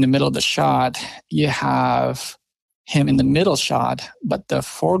right in the middle of the shot, you have him in the middle shot, but the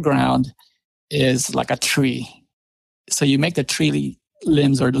foreground is like a tree. So you make the tree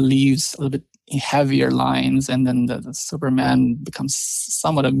limbs or the leaves a little bit heavier lines, and then the Superman becomes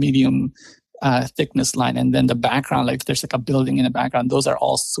somewhat a medium thickness line, and then the background, like there's like a building in the background, those are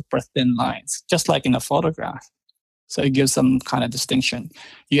all super thin lines, just like in a photograph. So it gives some kind of distinction.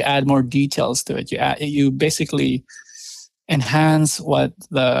 You add more details to it. You basically enhance what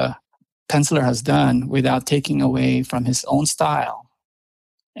the penciler has done without taking away from his own style,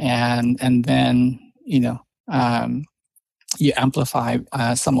 and then you amplify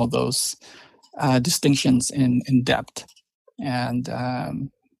some of those distinctions in depth, and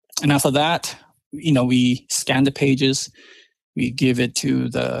after that, we scan the pages, we give it to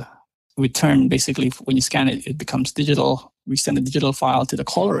we turn, basically when you scan it, it becomes digital. We send a digital file to the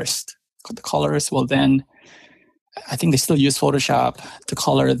colorist. The colorist will then, I think they still use Photoshop to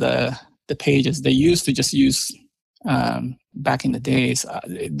color the pages. They used to just use, back in the days,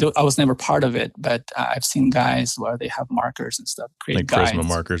 I was never part of it, but I've seen guys where they have markers and stuff, create like guides. Prisma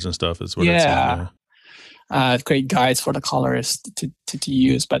markers and stuff is what it's saying. Create guides for the colorist to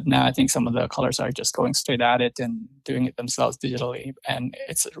use. But now I think some of the colors are just going straight at it and doing it themselves digitally. And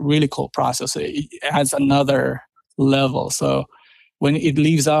it's a really cool process. It adds another level. So when it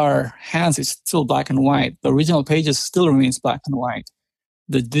leaves our hands, it's still black and white. The original pages still remains black and white.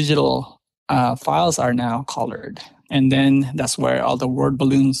 The digital files are now colored. And then that's where all the word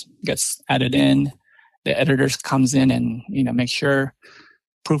balloons gets added in. The editors comes in and, make sure,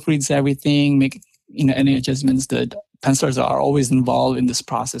 proofreads everything, make any adjustments. The pencilers are always involved in this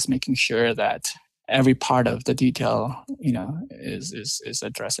process, making sure that every part of the detail, is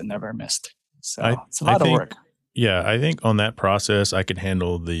addressed and never missed. So it's a lot of work. Yeah, I think on that process, I could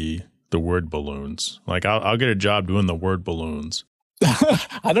handle the word balloons. Like I'll get a job doing the word balloons.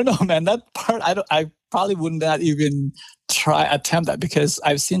 I don't know, man. That part, I probably wouldn't even attempt that, because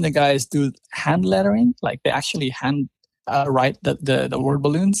I've seen the guys do hand lettering, like they actually hand write the word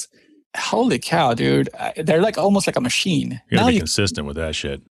balloons. Holy cow, dude. They're like almost like a machine. You gotta be consistent with that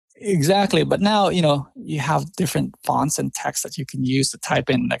shit. Exactly. But now, you have different fonts and text that you can use to type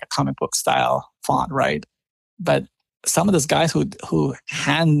in, like a comic book style font, right? But some of those guys who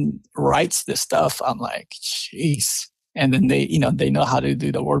hand writes this stuff, I'm like, jeez. And then they know how to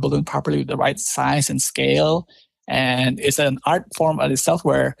do the word balloon properly with the right size and scale. And it's an art form of itself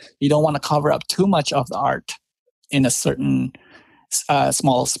where you don't want to cover up too much of the art in a certain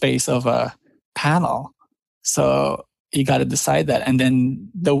small space of a panel. So you got to decide that. And then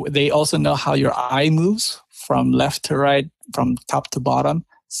they also know how your eye moves from left to right, from top to bottom.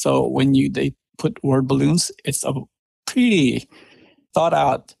 So when they put word balloons, it's a pretty thought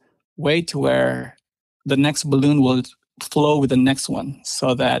out way to where the next balloon will flow with the next one,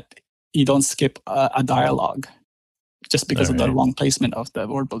 so that you don't skip a dialogue just because of the wrong placement of the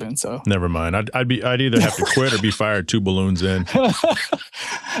word balloon. So never mind. I'd either have to quit or be fired 2 balloons in.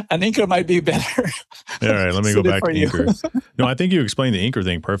 An inker might be better. All right, let me go back to inker. No, I think you explained the inker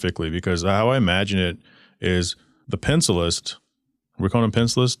thing perfectly, because how I imagine it is the pencilist. We're calling him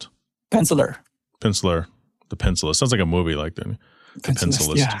pencilist? Penciler. The pencilist. Sounds like a movie, like the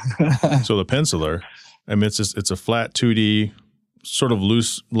pencilist. Yeah. So the penciler, I mean, it's a flat 2D, sort of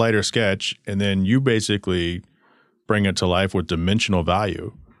loose, lighter sketch, and then you basically bring it to life with dimensional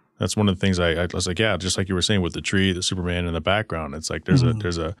value. That's one of the things I was like, yeah, just like you were saying with the tree, the Superman in the background. It's like there's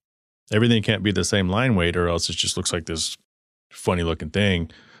everything can't be the same line weight, or else it just looks like this funny looking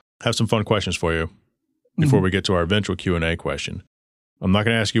thing. I have some fun questions for you before we get to our eventual Q&A question. I'm not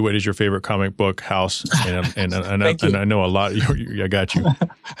going to ask you what is your favorite comic book house, and I know a lot. I got you,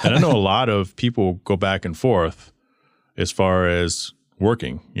 and I know a lot of people go back and forth as far as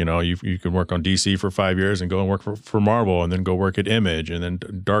working. You can work on DC for 5 years and go and work for Marvel, and then go work at Image, and then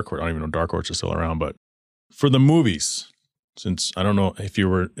Dark Horse. I don't even know if Dark Horse is still around, but for the movies, since I don't know if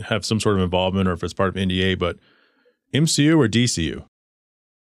you have some sort of involvement or if it's part of NDA, but MCU or DCU?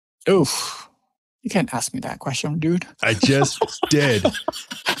 Oof. You can't ask me that question, dude. I just did.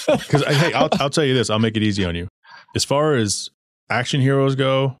 Because, hey, I'll tell you this. I'll make it easy on you. As far as action heroes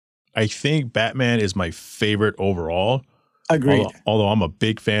go, I think Batman is my favorite overall. Agreed. Although I'm a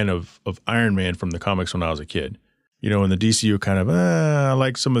big fan of Iron Man from the comics when I was a kid. In the DCU kind of, I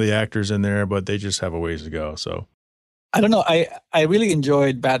like some of the actors in there, but they just have a ways to go. So I don't know. I really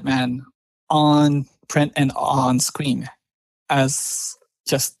enjoyed Batman on print and on screen as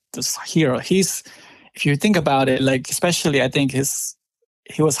just this hero. If you think about it, like, especially I think he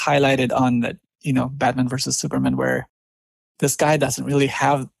was highlighted on that, Batman versus Superman, where this guy doesn't really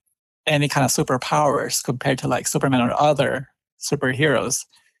have any kind of superpowers compared to like Superman or other superheroes,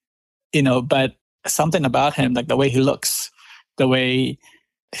 but something about him, like the way he looks, the way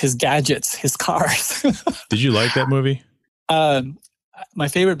his gadgets, his cars. Did you like that movie? My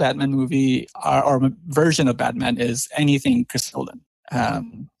favorite Batman movie or version of Batman is anything Chris Nolan.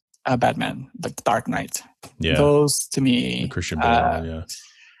 Batman, like Dark Knight. Yeah. Those to me. Christian Bale, yeah.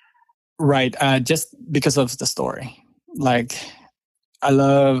 Right. Just because of the story. Like, I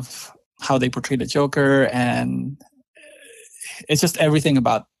love how they portray the Joker, and it's just everything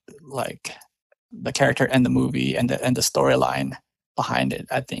about like the character and the movie and the storyline behind it.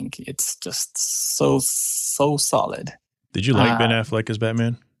 I think it's just so solid. Did you like Ben Affleck as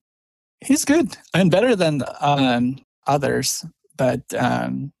Batman? He's good and better than others, but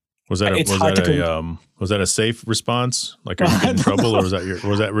was that a safe response? Like, are you in trouble, or was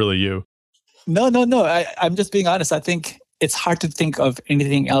that really you? No. I'm just being honest. I think it's hard to think of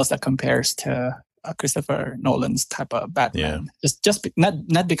anything else that compares to Christopher Nolan's type of Batman. Yeah. Just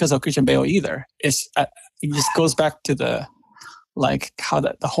not because of Christian Bale either. It just goes back to the like how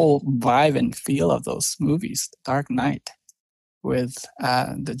the whole vibe and feel of those movies, Dark Knight, with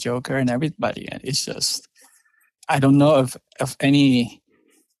the Joker and everybody. And it's just, I don't know of any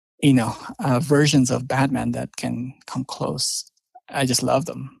versions of Batman that can come close. I just love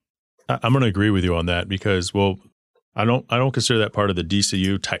them. I'm going to agree with you on that because, well, I don't consider that part of the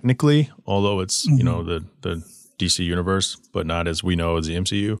DCU technically, although it's the DC universe, but not as we know as the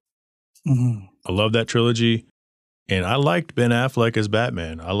MCU. Mm-hmm. I love that trilogy, and I liked Ben Affleck as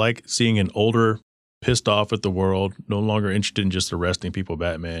Batman. I like seeing an older, pissed off at the world, no longer interested in just arresting people,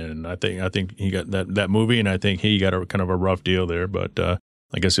 Batman. And I think he got that movie, and I think he got a kind of a rough deal there, but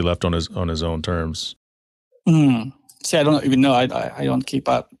I guess he left on his own terms. See, I don't even know. I don't keep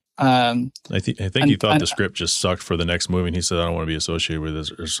up. I think he thought the script just sucked for the next movie, and he said, "I don't want to be associated with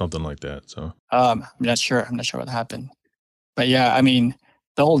this," or something like that. So I'm not sure what happened, but yeah, I mean,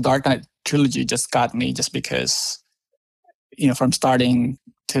 the whole Dark Knight trilogy just got me, just because from starting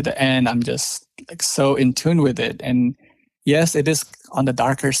to the end, I'm just like so in tune with it. And yes, it is on the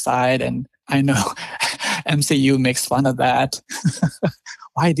darker side, and I know MCU makes fun of that.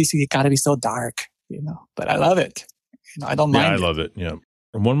 Why DC gotta be so dark, But I love it. I don't mind. Yeah, I love it. Yeah.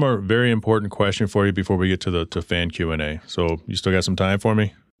 And one more very important question for you before we get to fan Q&A. So you still got some time for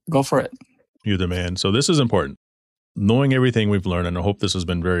me? Go for it. You're the man. So this is important. Knowing everything we've learned, and I hope this has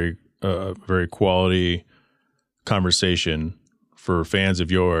been very quality conversation for fans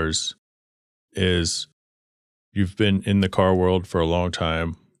of yours, is you've been in the car world for a long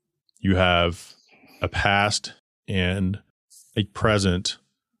time. You have a past and a present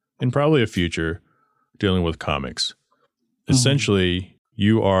and probably a future dealing with comics. Essentially,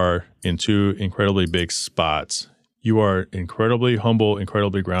 you are in two incredibly big spots. You are incredibly humble,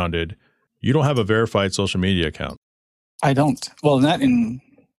 incredibly grounded. You don't have a verified social media account. I don't. Well, not in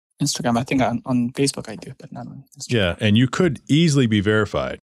Instagram. I think on Facebook I do, but not on Instagram. Yeah, and you could easily be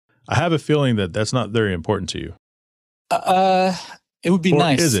verified. I have a feeling that that's not very important to you. It would be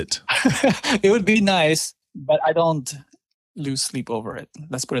nice. Is it? It would be nice, but I don't lose sleep over it.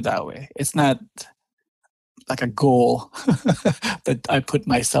 Let's put it that way. It's not like a goal that I put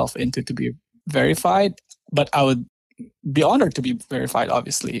myself into to be verified, but I would be honored to be verified.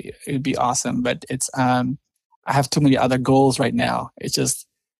 Obviously, it would be awesome, but it's I have too many other goals right now. It's just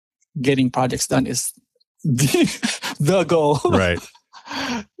getting projects done is the goal, right?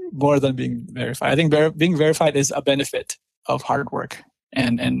 More than being verified. I think being verified is a benefit of hard work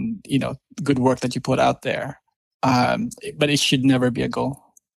and good work that you put out there, but it should never be a goal.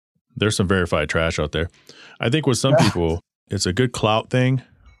 There's some verified trash out there. I think with some people, it's a good clout thing,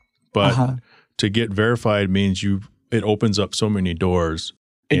 but to get verified means it opens up so many doors.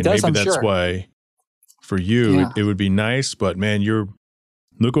 It does, maybe I'm that's sure. why for you, it would be nice, but man,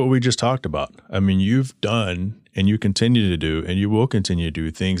 look what we just talked about. I mean, you've done and you continue to do, and you will continue to do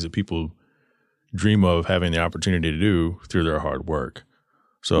things that people dream of having the opportunity to do through their hard work.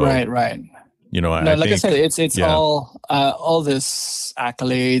 So, right. I think, I said, it's all this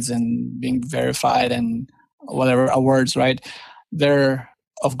accolades and being verified and whatever awards, right? They're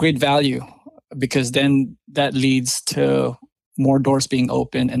of great value because then that leads to more doors being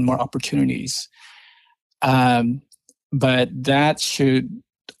open and more opportunities. But that should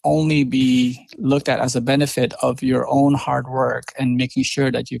only be looked at as a benefit of your own hard work and making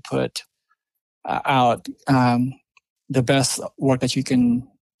sure that you put out the best work that you can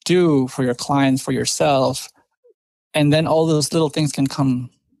do for your clients, for yourself. And then all those little things can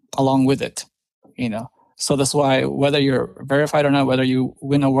come along with it, So that's why whether you're verified or not, whether you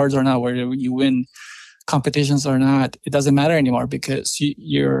win awards or not, whether you win competitions or not, it doesn't matter anymore because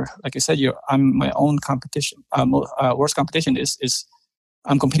you're, like I said, I'm my own competition. Worst competition is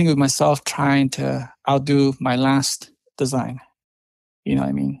I'm competing with myself, trying to outdo my last design. You know what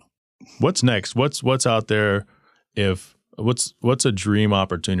I mean? What's next? What's out there? What's a dream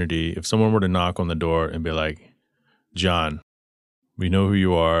opportunity if someone were to knock on the door and be like, John, we know who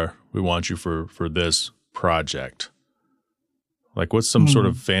you are. We want you for this project. Like, what's some sort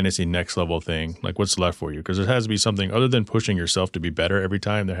of fantasy next level thing? Like, what's left for you? Because it has to be something other than pushing yourself to be better every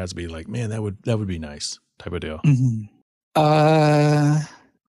time. There has to be like, man, that would be nice type of deal. Mm-hmm. I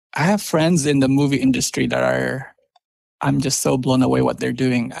have friends in the movie industry that I'm just so blown away what they're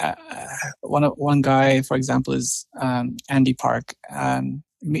doing. One guy, for example, is Andy Park.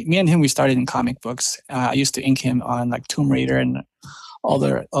 Me and him, we started in comic books. I used to ink him on like Tomb Raider and all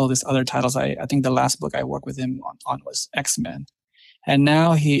these other titles. I think the last book I worked with him on was X-Men. And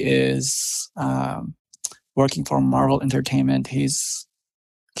now he is working for Marvel Entertainment. He's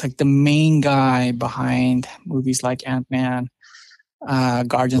like the main guy behind movies like Ant-Man,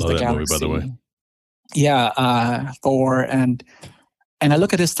 Guardians of the Galaxy. Movie, by the way. Yeah, Thor. And I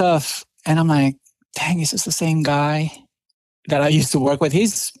look at his stuff and I'm like, dang, is this the same guy that I used to work with?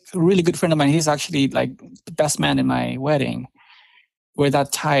 He's a really good friend of mine. He's actually like the best man in my wedding. We're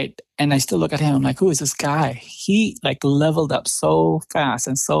that tight. And I still look at him. I'm like, who is this guy? He like leveled up so fast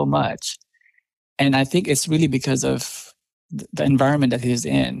and so much. And I think it's really because of the environment that he's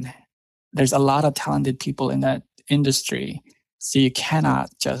in. There's a lot of talented people in that industry. So you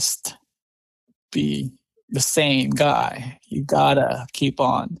cannot just be the same guy. You gotta keep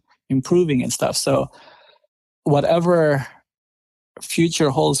on improving and stuff. So whatever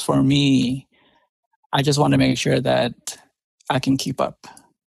future holds for me, I just want to make sure that I can keep up,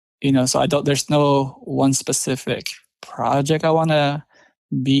 so there's no one specific project I want to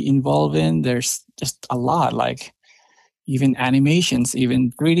be involved in. There's just a lot, like even animations,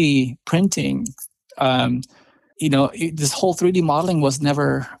 even 3D printing. This whole 3D modeling was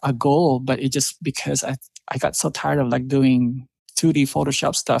never a goal, but it just because I got so tired of like doing 2D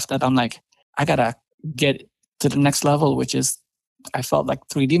Photoshop stuff that I'm like, I gotta get to the next level, which is I felt like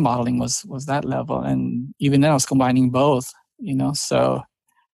 3D modeling was that level. And even then I was combining both. So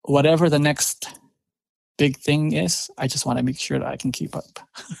whatever the next big thing is, I just want to make sure that I can keep up.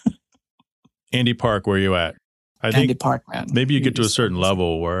 Andy Park, where you at? Andy Park, man. Maybe you get to a certain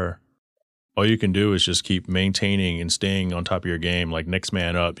level where all you can do is just keep maintaining and staying on top of your game, like next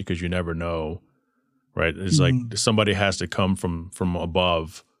man up, because you never know, right? It's like somebody has to come from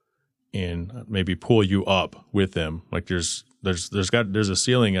above and maybe pull you up with them. Like there's a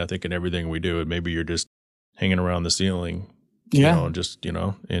ceiling, I think, in everything we do, and maybe you're just hanging around the ceiling. And just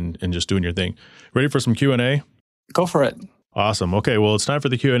doing your thing. Ready for some Q&A? Go for it. Awesome. Okay, well, it's time for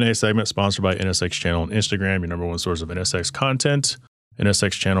the Q&A segment sponsored by NSX Channel on Instagram, your number one source of NSX content,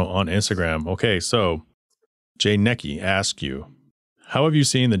 NSX Channel on Instagram. Okay, so Jay Necky asks you, how have you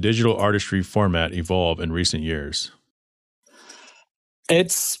seen the digital artistry format evolve in recent years?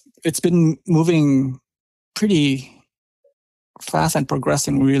 It's been moving pretty fast and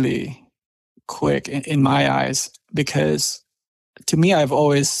progressing really quick in my eyes, because to me, I've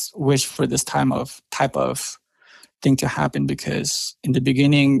always wished for this type of thing to happen, because in the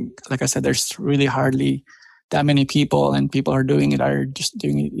beginning, like I said, there's really hardly that many people, and people are just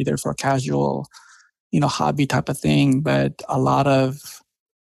doing it either for casual, hobby type of thing. But a lot of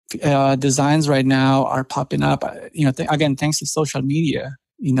designs right now are popping up. Again, thanks to social media,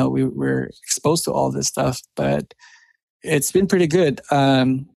 we're exposed to all this stuff, but it's been pretty good.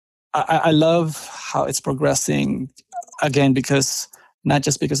 I love how it's progressing. Again, not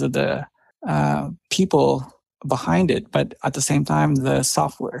just because of the people behind it, but at the same time, the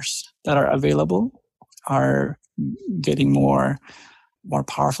softwares that are available are getting more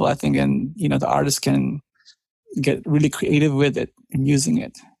powerful, I think, and the artists can get really creative with it and using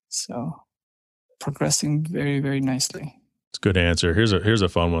it. So progressing very, very nicely. It's a good answer. Here's a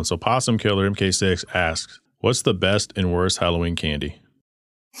fun one. So Possum Killer MK6 asks, "What's the best and worst Halloween candy?"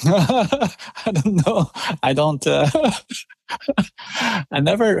 I don't know. I don't. I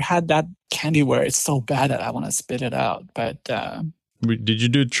never had that candy where it's so bad that I want to spit it out. But did you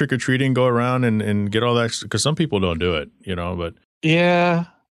do trick or treating? Go around and get all that? Because some people don't do it, But yeah,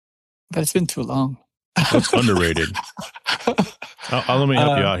 but it's been too long. That's underrated. Let me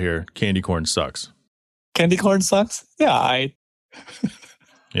help you out here. Candy corn sucks. Candy corn sucks? Yeah,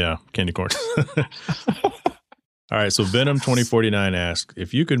 yeah, candy corn. All right, so Venom 2049 asks,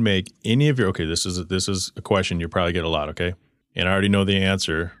 if you could make any of your, okay, this is a question you probably get a lot, okay? And I already know the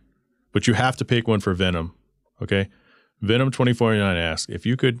answer, but you have to pick one for Venom, okay? Venom 2049 asks, if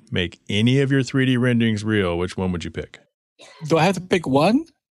you could make any of your 3D renderings real, which one would you pick? Do I have to pick one?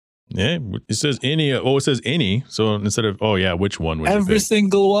 Yeah, it says any. Oh, it says any. So instead of, oh yeah, which one would you Every pick?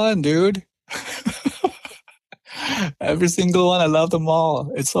 single one, dude. Every single one. I love them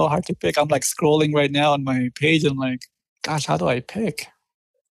all. It's so hard to pick. I'm like scrolling right now on my page. I'm like, gosh, how do I pick?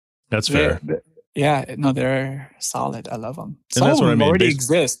 That's fair. Yeah, no, they're solid. I love them. And Some that's of what I them mean. already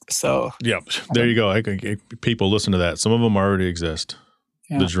exist. So yeah, there you go. People listen to that. Some of them already exist.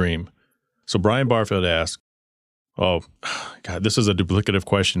 yeah. The dream. So Brian Barfield asked, oh, God, this is a duplicative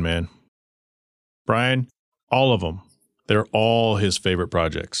question, man. Brian, all of them, they're all his favorite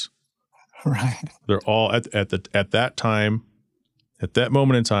projects. Right. They're all at that time, at that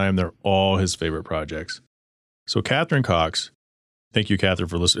moment in time, they're all his favorite projects. So Catherine Cox, thank you, Catherine,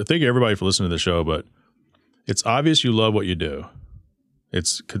 for listening. Thank you, everybody, for listening to the show. But it's obvious you love what you do.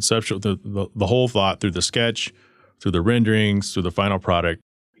 It's conceptual, the whole thought through the sketch, through the renderings, through the final product.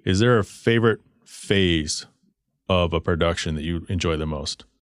 Is there a favorite phase of a production that you enjoy the most?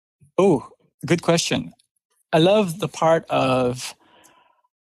 Oh, good question. I love the part of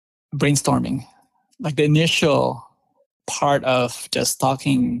brainstorming, like the initial part of just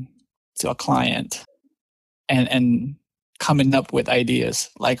talking to a client and coming up with ideas.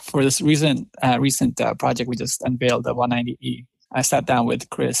 Like for this recent project we just unveiled, the 190E, I sat down with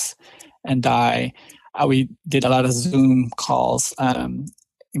Chris and Di. We did a lot of Zoom calls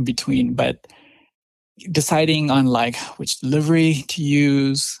in between, but deciding on like which delivery to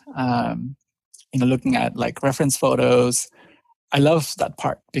use, looking at like reference photos. I love that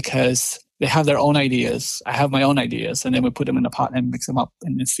part because they have their own ideas. I have my own ideas, and then we put them in a pot and mix them up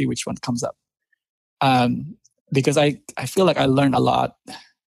and then see which one comes up. Because I feel like I learn a lot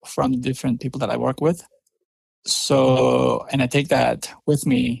from the different people that I work with. So, and I take that with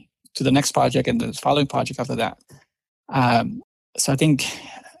me to the next project and the following project after that. So I think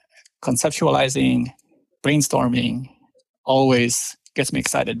conceptualizing, brainstorming always gets me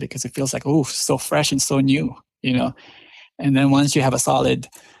excited because it feels like, oh, so fresh and so new, And then once you have a solid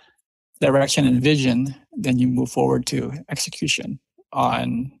direction and vision, then you move forward to execution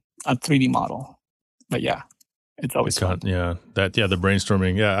on a 3D model. But yeah, it's always fun. Yeah, the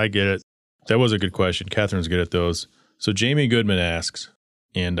brainstorming. Yeah, I get it. That was a good question. Catherine's good at those. So Jamie Goodman asks,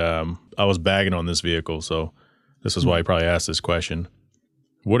 and I was bagging on this vehicle, so this is why he probably asked this question.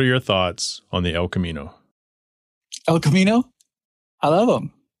 What are your thoughts on the El Camino? El Camino? I love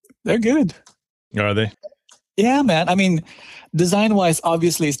them. They're good. Are they? Yeah, man. I mean, design-wise,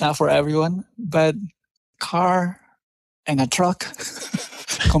 obviously, it's not for everyone, but car and a truck,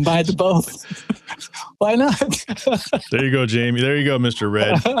 combine both. Why not? There you go, Jamie. There you go, Mr.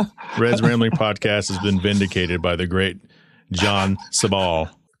 Red. Red's Rambling Podcast has been vindicated by the great JONSIBAL.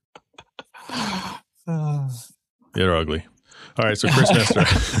 You're ugly. All right, so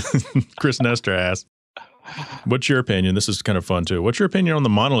Chris Nestor asked, what's your opinion? This is kind of fun, too. What's your opinion on the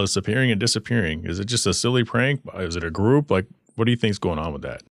monoliths appearing and disappearing? Is it just a silly prank? Is it a group? Like, what do you think's going on with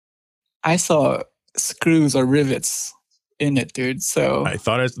that? I saw screws or rivets in it, dude. So I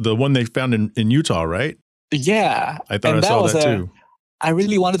thought it's the one they found in Utah, right? Yeah. I thought I saw that too. I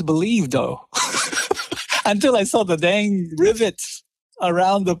really wanted to believe, though, until I saw the dang rivets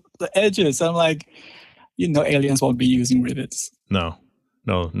around the edges. I'm like, aliens won't be using rivets. No.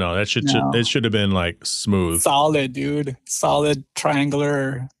 It should have been like smooth, solid, dude. Solid,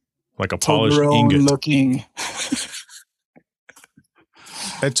 triangular, like a polished ingot looking.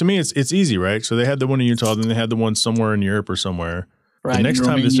 To me, it's easy, right? So they had the one in Utah, then they had the one somewhere in Europe or somewhere. Right, the next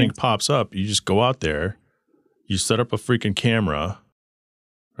time this thing pops up, you just go out there, you set up a freaking camera,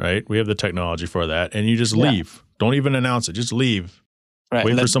 right? We have the technology for that, and you just leave. Don't even announce it. Just leave. Right.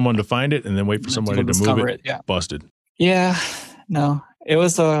 Wait for someone to find it, and then wait for somebody to move it. Yeah. Busted. Yeah. No, it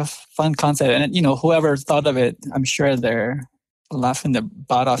was a fun concept, and whoever thought of it, I'm sure they're laughing their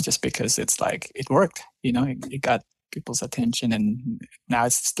butt off just because it's like it worked. It got people's attention, and now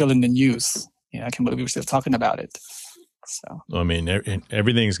it's still in the news. I can't believe we're still talking about it. So I mean,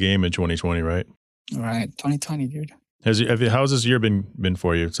 everything's game in 2020, right? Right, 2020, dude. How's this year been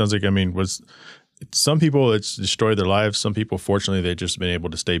for you? It sounds like some people it's destroyed their lives. Some people, fortunately, they've just been able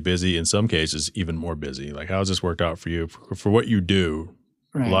to stay busy. In some cases, even more busy. Like, how's this worked out for you for what you do?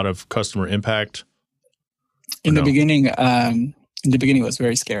 Right. A lot of customer impact. In the beginning, it was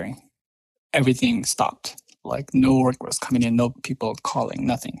very scary. Everything stopped. Like, no work was coming in, no people calling,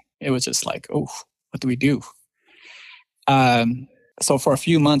 nothing. It was just like, oh, what do we do? So for a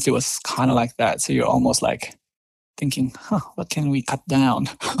few months, it was kind of like that. So you're almost like thinking, what can we cut down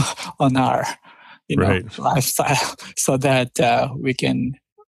on our lifestyle so that we can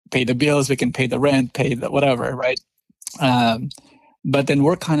pay the bills, we can pay the rent, pay the whatever, right? But then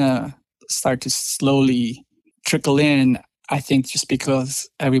work kind of started to slowly trickle in. I think just because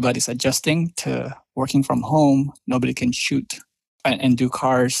everybody's adjusting to working from home, nobody can shoot and do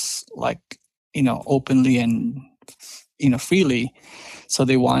cars like, openly and, freely. So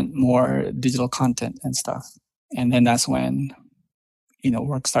they want more digital content and stuff. And then that's when,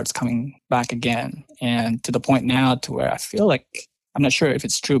 work starts coming back again. And to the point now to where I feel like, I'm not sure if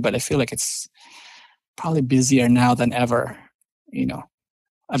it's true, but I feel like it's probably busier now than ever,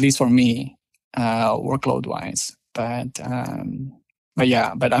 at least for me, workload wise. But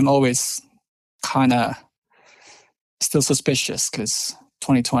I'm always kind of still suspicious because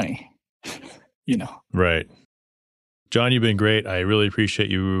 2020, Right. John, you've been great. I really appreciate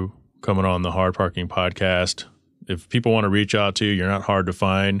you coming on the Hard Parking Podcast. If people want to reach out to you, you're not hard to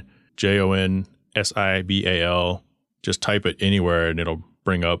find. JONSIBAL. Just type it anywhere and it'll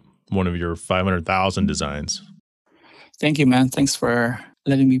bring up one of your 500,000 designs. Thank you, man. Thanks for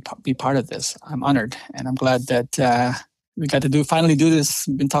letting me be part of this. I'm honored, and I'm glad that we got to finally do this.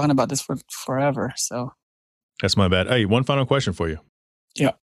 We've been talking about this for forever. So that's my bad. Hey, one final question for you.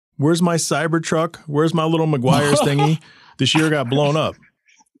 Yeah. Where's my Cybertruck? Where's my little McGuire's thingy? This year got blown up.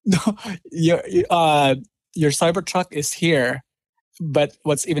 No, your Cybertruck is here, but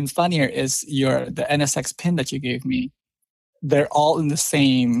what's even funnier is the NSX pin that you gave me. They're all in the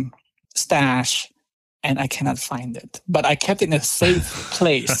same stash, and I cannot find it. But I kept it in a safe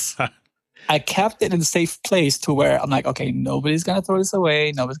place. I kept it in a safe place to where I'm like, okay, nobody's gonna throw this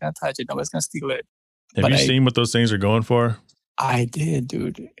away. Nobody's gonna touch it. Nobody's gonna steal it. Have you seen what those things are going for? I did,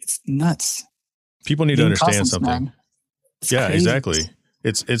 dude. It's nuts. People need to understand something. Man. Yeah, crazy. Exactly.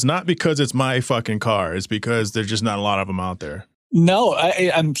 It's not because it's my fucking car. It's because there's just not a lot of them out there. No,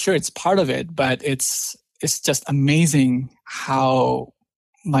 I'm sure it's part of it, but it's just amazing how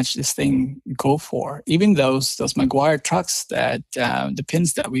much this thing go for. Even those McGuire trucks that the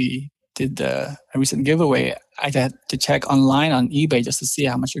pins that we did a recent giveaway, I had to check online on eBay just to see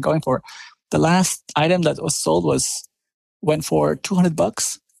how much you're going for. The last item that was sold went for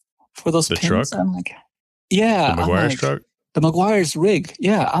 $200 for those pins. Truck? I'm like, yeah. The McGuire's truck? The McGuire's rig.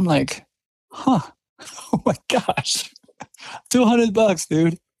 Yeah. I'm like, huh. Oh my gosh. $200,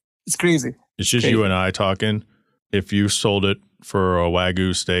 dude. It's crazy. It's just you and I talking. If you sold it for a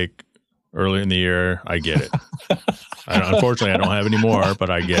Wagyu steak early in the year, I get it. Unfortunately, I don't have any more, but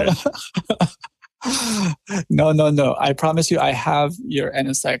I get it. No. I promise you, I have your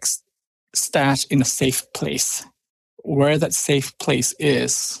NSX stashed in a safe place. Where that safe place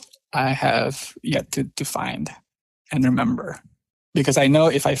is, I have yet to find and remember. Because I know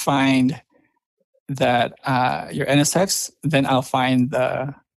if I find that your NSX, then I'll find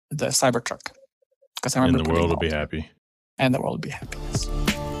the Cybertruck. Because I remember. And the world will be happy. And the world will be happy.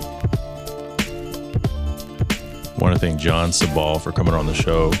 I want to thank JONSIBAL for coming on the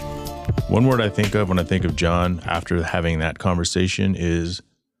show. One word I think of when I think of John after having that conversation is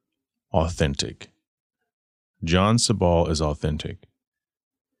authentic. JONSIBAL is authentic.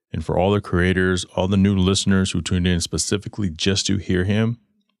 And for all the creators, all the new listeners who tuned in specifically just to hear him,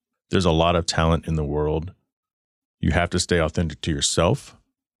 there's a lot of talent in the world. You have to stay authentic to yourself,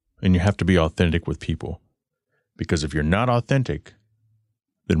 and you have to be authentic with people. Because if you're not authentic,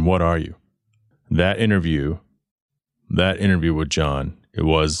 then what are you? That interview with John, it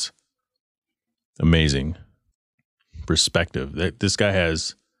was amazing. Perspective. This guy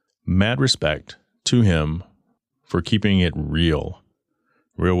has mad respect to him for keeping it real.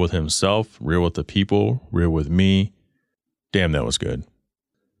 Real with himself, real with the people, real with me. Damn, that was good.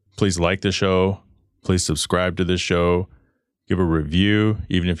 Please like the show. Please subscribe to this show. Give a review,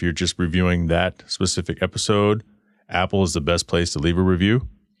 even if you're just reviewing that specific episode. Apple is the best place to leave a review.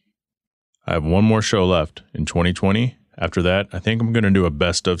 I have one more show left in 2020. After that, I think I'm going to do a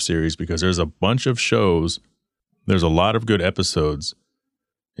best of series because there's a bunch of shows. There's a lot of good episodes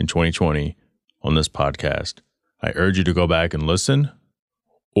in 2020 on this podcast. I urge you to go back and listen,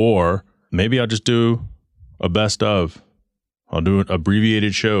 or maybe I'll just do a best of. I'll do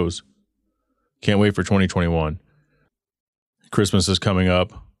abbreviated shows. Can't wait for 2021. Christmas is coming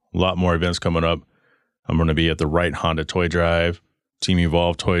up. A lot more events coming up. I'm going to be at the Right Honda Toy Drive, Team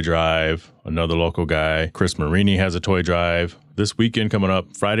Evolve Toy Drive, another local guy. Chris Marini has a toy drive. This weekend coming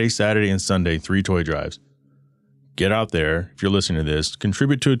up, Friday, Saturday, and Sunday, 3 toy drives. Get out there. If you're listening to this,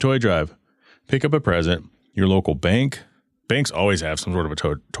 contribute to a toy drive. Pick up a present. Your local bank. Banks always have some sort of a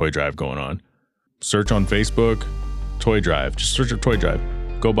toy drive going on. Search on Facebook, toy drive. Just search up toy drive.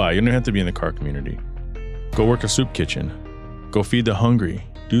 Go by. You don't have to be in the car community. Go work a soup kitchen. Go feed the hungry.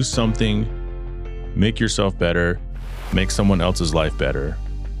 Do something. Make yourself better. Make someone else's life better.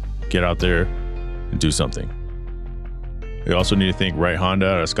 Get out there and do something. We also need to thank Right Honda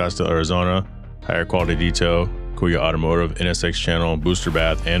out of Scottsdale, Arizona. Higher quality detail, Kuya Automotive, NSX Channel, Booster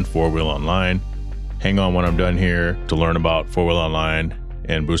Bath, and 4-Wheel Online. Hang on when I'm done here to learn about 4-Wheel Online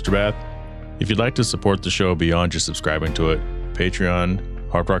and Booster Bath. If you'd like to support the show beyond just subscribing to it, Patreon,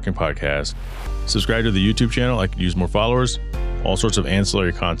 Hard Parking Podcast, subscribe to the YouTube channel. I could use more followers, all sorts of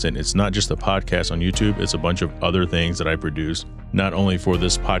ancillary content. It's not just a podcast on YouTube. It's a bunch of other things that I produce, not only for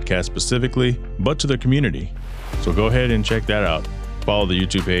this podcast specifically, but to the community. So go ahead and check that out. Follow the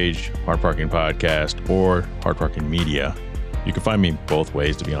YouTube page, Hard Parking Podcast, or Hard Parking Media. You can find me both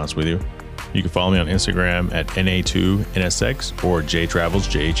ways, to be honest with you. You can follow me on Instagram at NA2NSX or JTravels,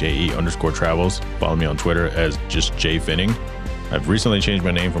 JHAE_travels. Follow me on Twitter as just J Finning. I've recently changed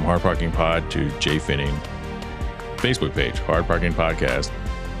my name from Hard Parking Pod to J Finning. Facebook page, Hard Parking Podcast.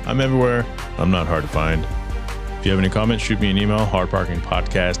 I'm everywhere. I'm not hard to find. If you have any comments, shoot me an email,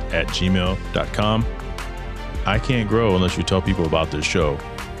 hardparkingpodcast@gmail.com. I can't grow unless you tell people about this show.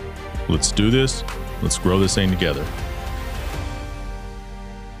 Let's do this. Let's grow this thing together.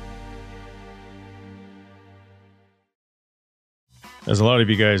 As a lot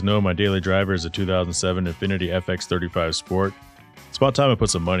of you guys know, my daily driver is a 2007 Infiniti FX35 Sport. It's about time I put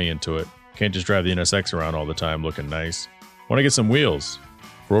some money into it. Can't just drive the NSX around all the time looking nice. Want to get some wheels?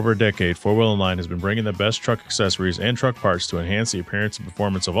 For over a decade, 4-Wheel Online has been bringing the best truck accessories and truck parts to enhance the appearance and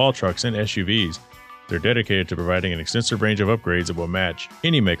performance of all trucks and SUVs. They're dedicated to providing an extensive range of upgrades that will match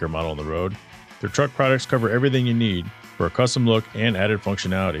any maker model on the road. Their truck products cover everything you need for a custom look and added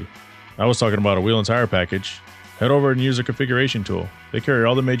functionality. I was talking about a wheel and tire package. Head over and use the configuration tool. They carry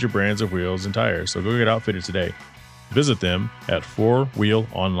all the major brands of wheels and tires, so go get outfitted today. Visit them at 4-Wheel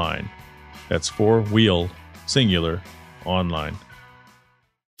Online. That's 4-Wheel, singular, online.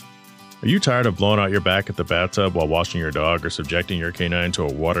 Are you tired of blowing out your back at the bathtub while washing your dog or subjecting your canine to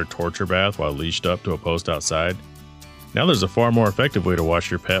a water torture bath while leashed up to a post outside? Now there's a far more effective way to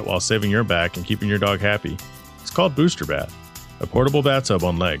wash your pet while saving your back and keeping your dog happy. It's called Booster Bath, a portable bathtub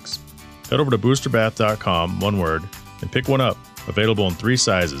on legs. Head over to boosterbath.com, one word, and pick one up. Available in 3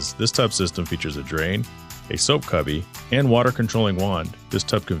 sizes, this tub system features a drain, a soap cubby, and water controlling wand. This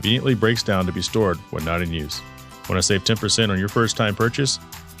tub conveniently breaks down to be stored when not in use. Want to save 10% on your first time purchase?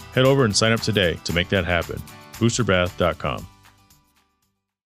 Head over and sign up today to make that happen. Boosterbath.com.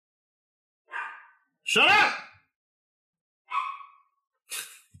 Shut up!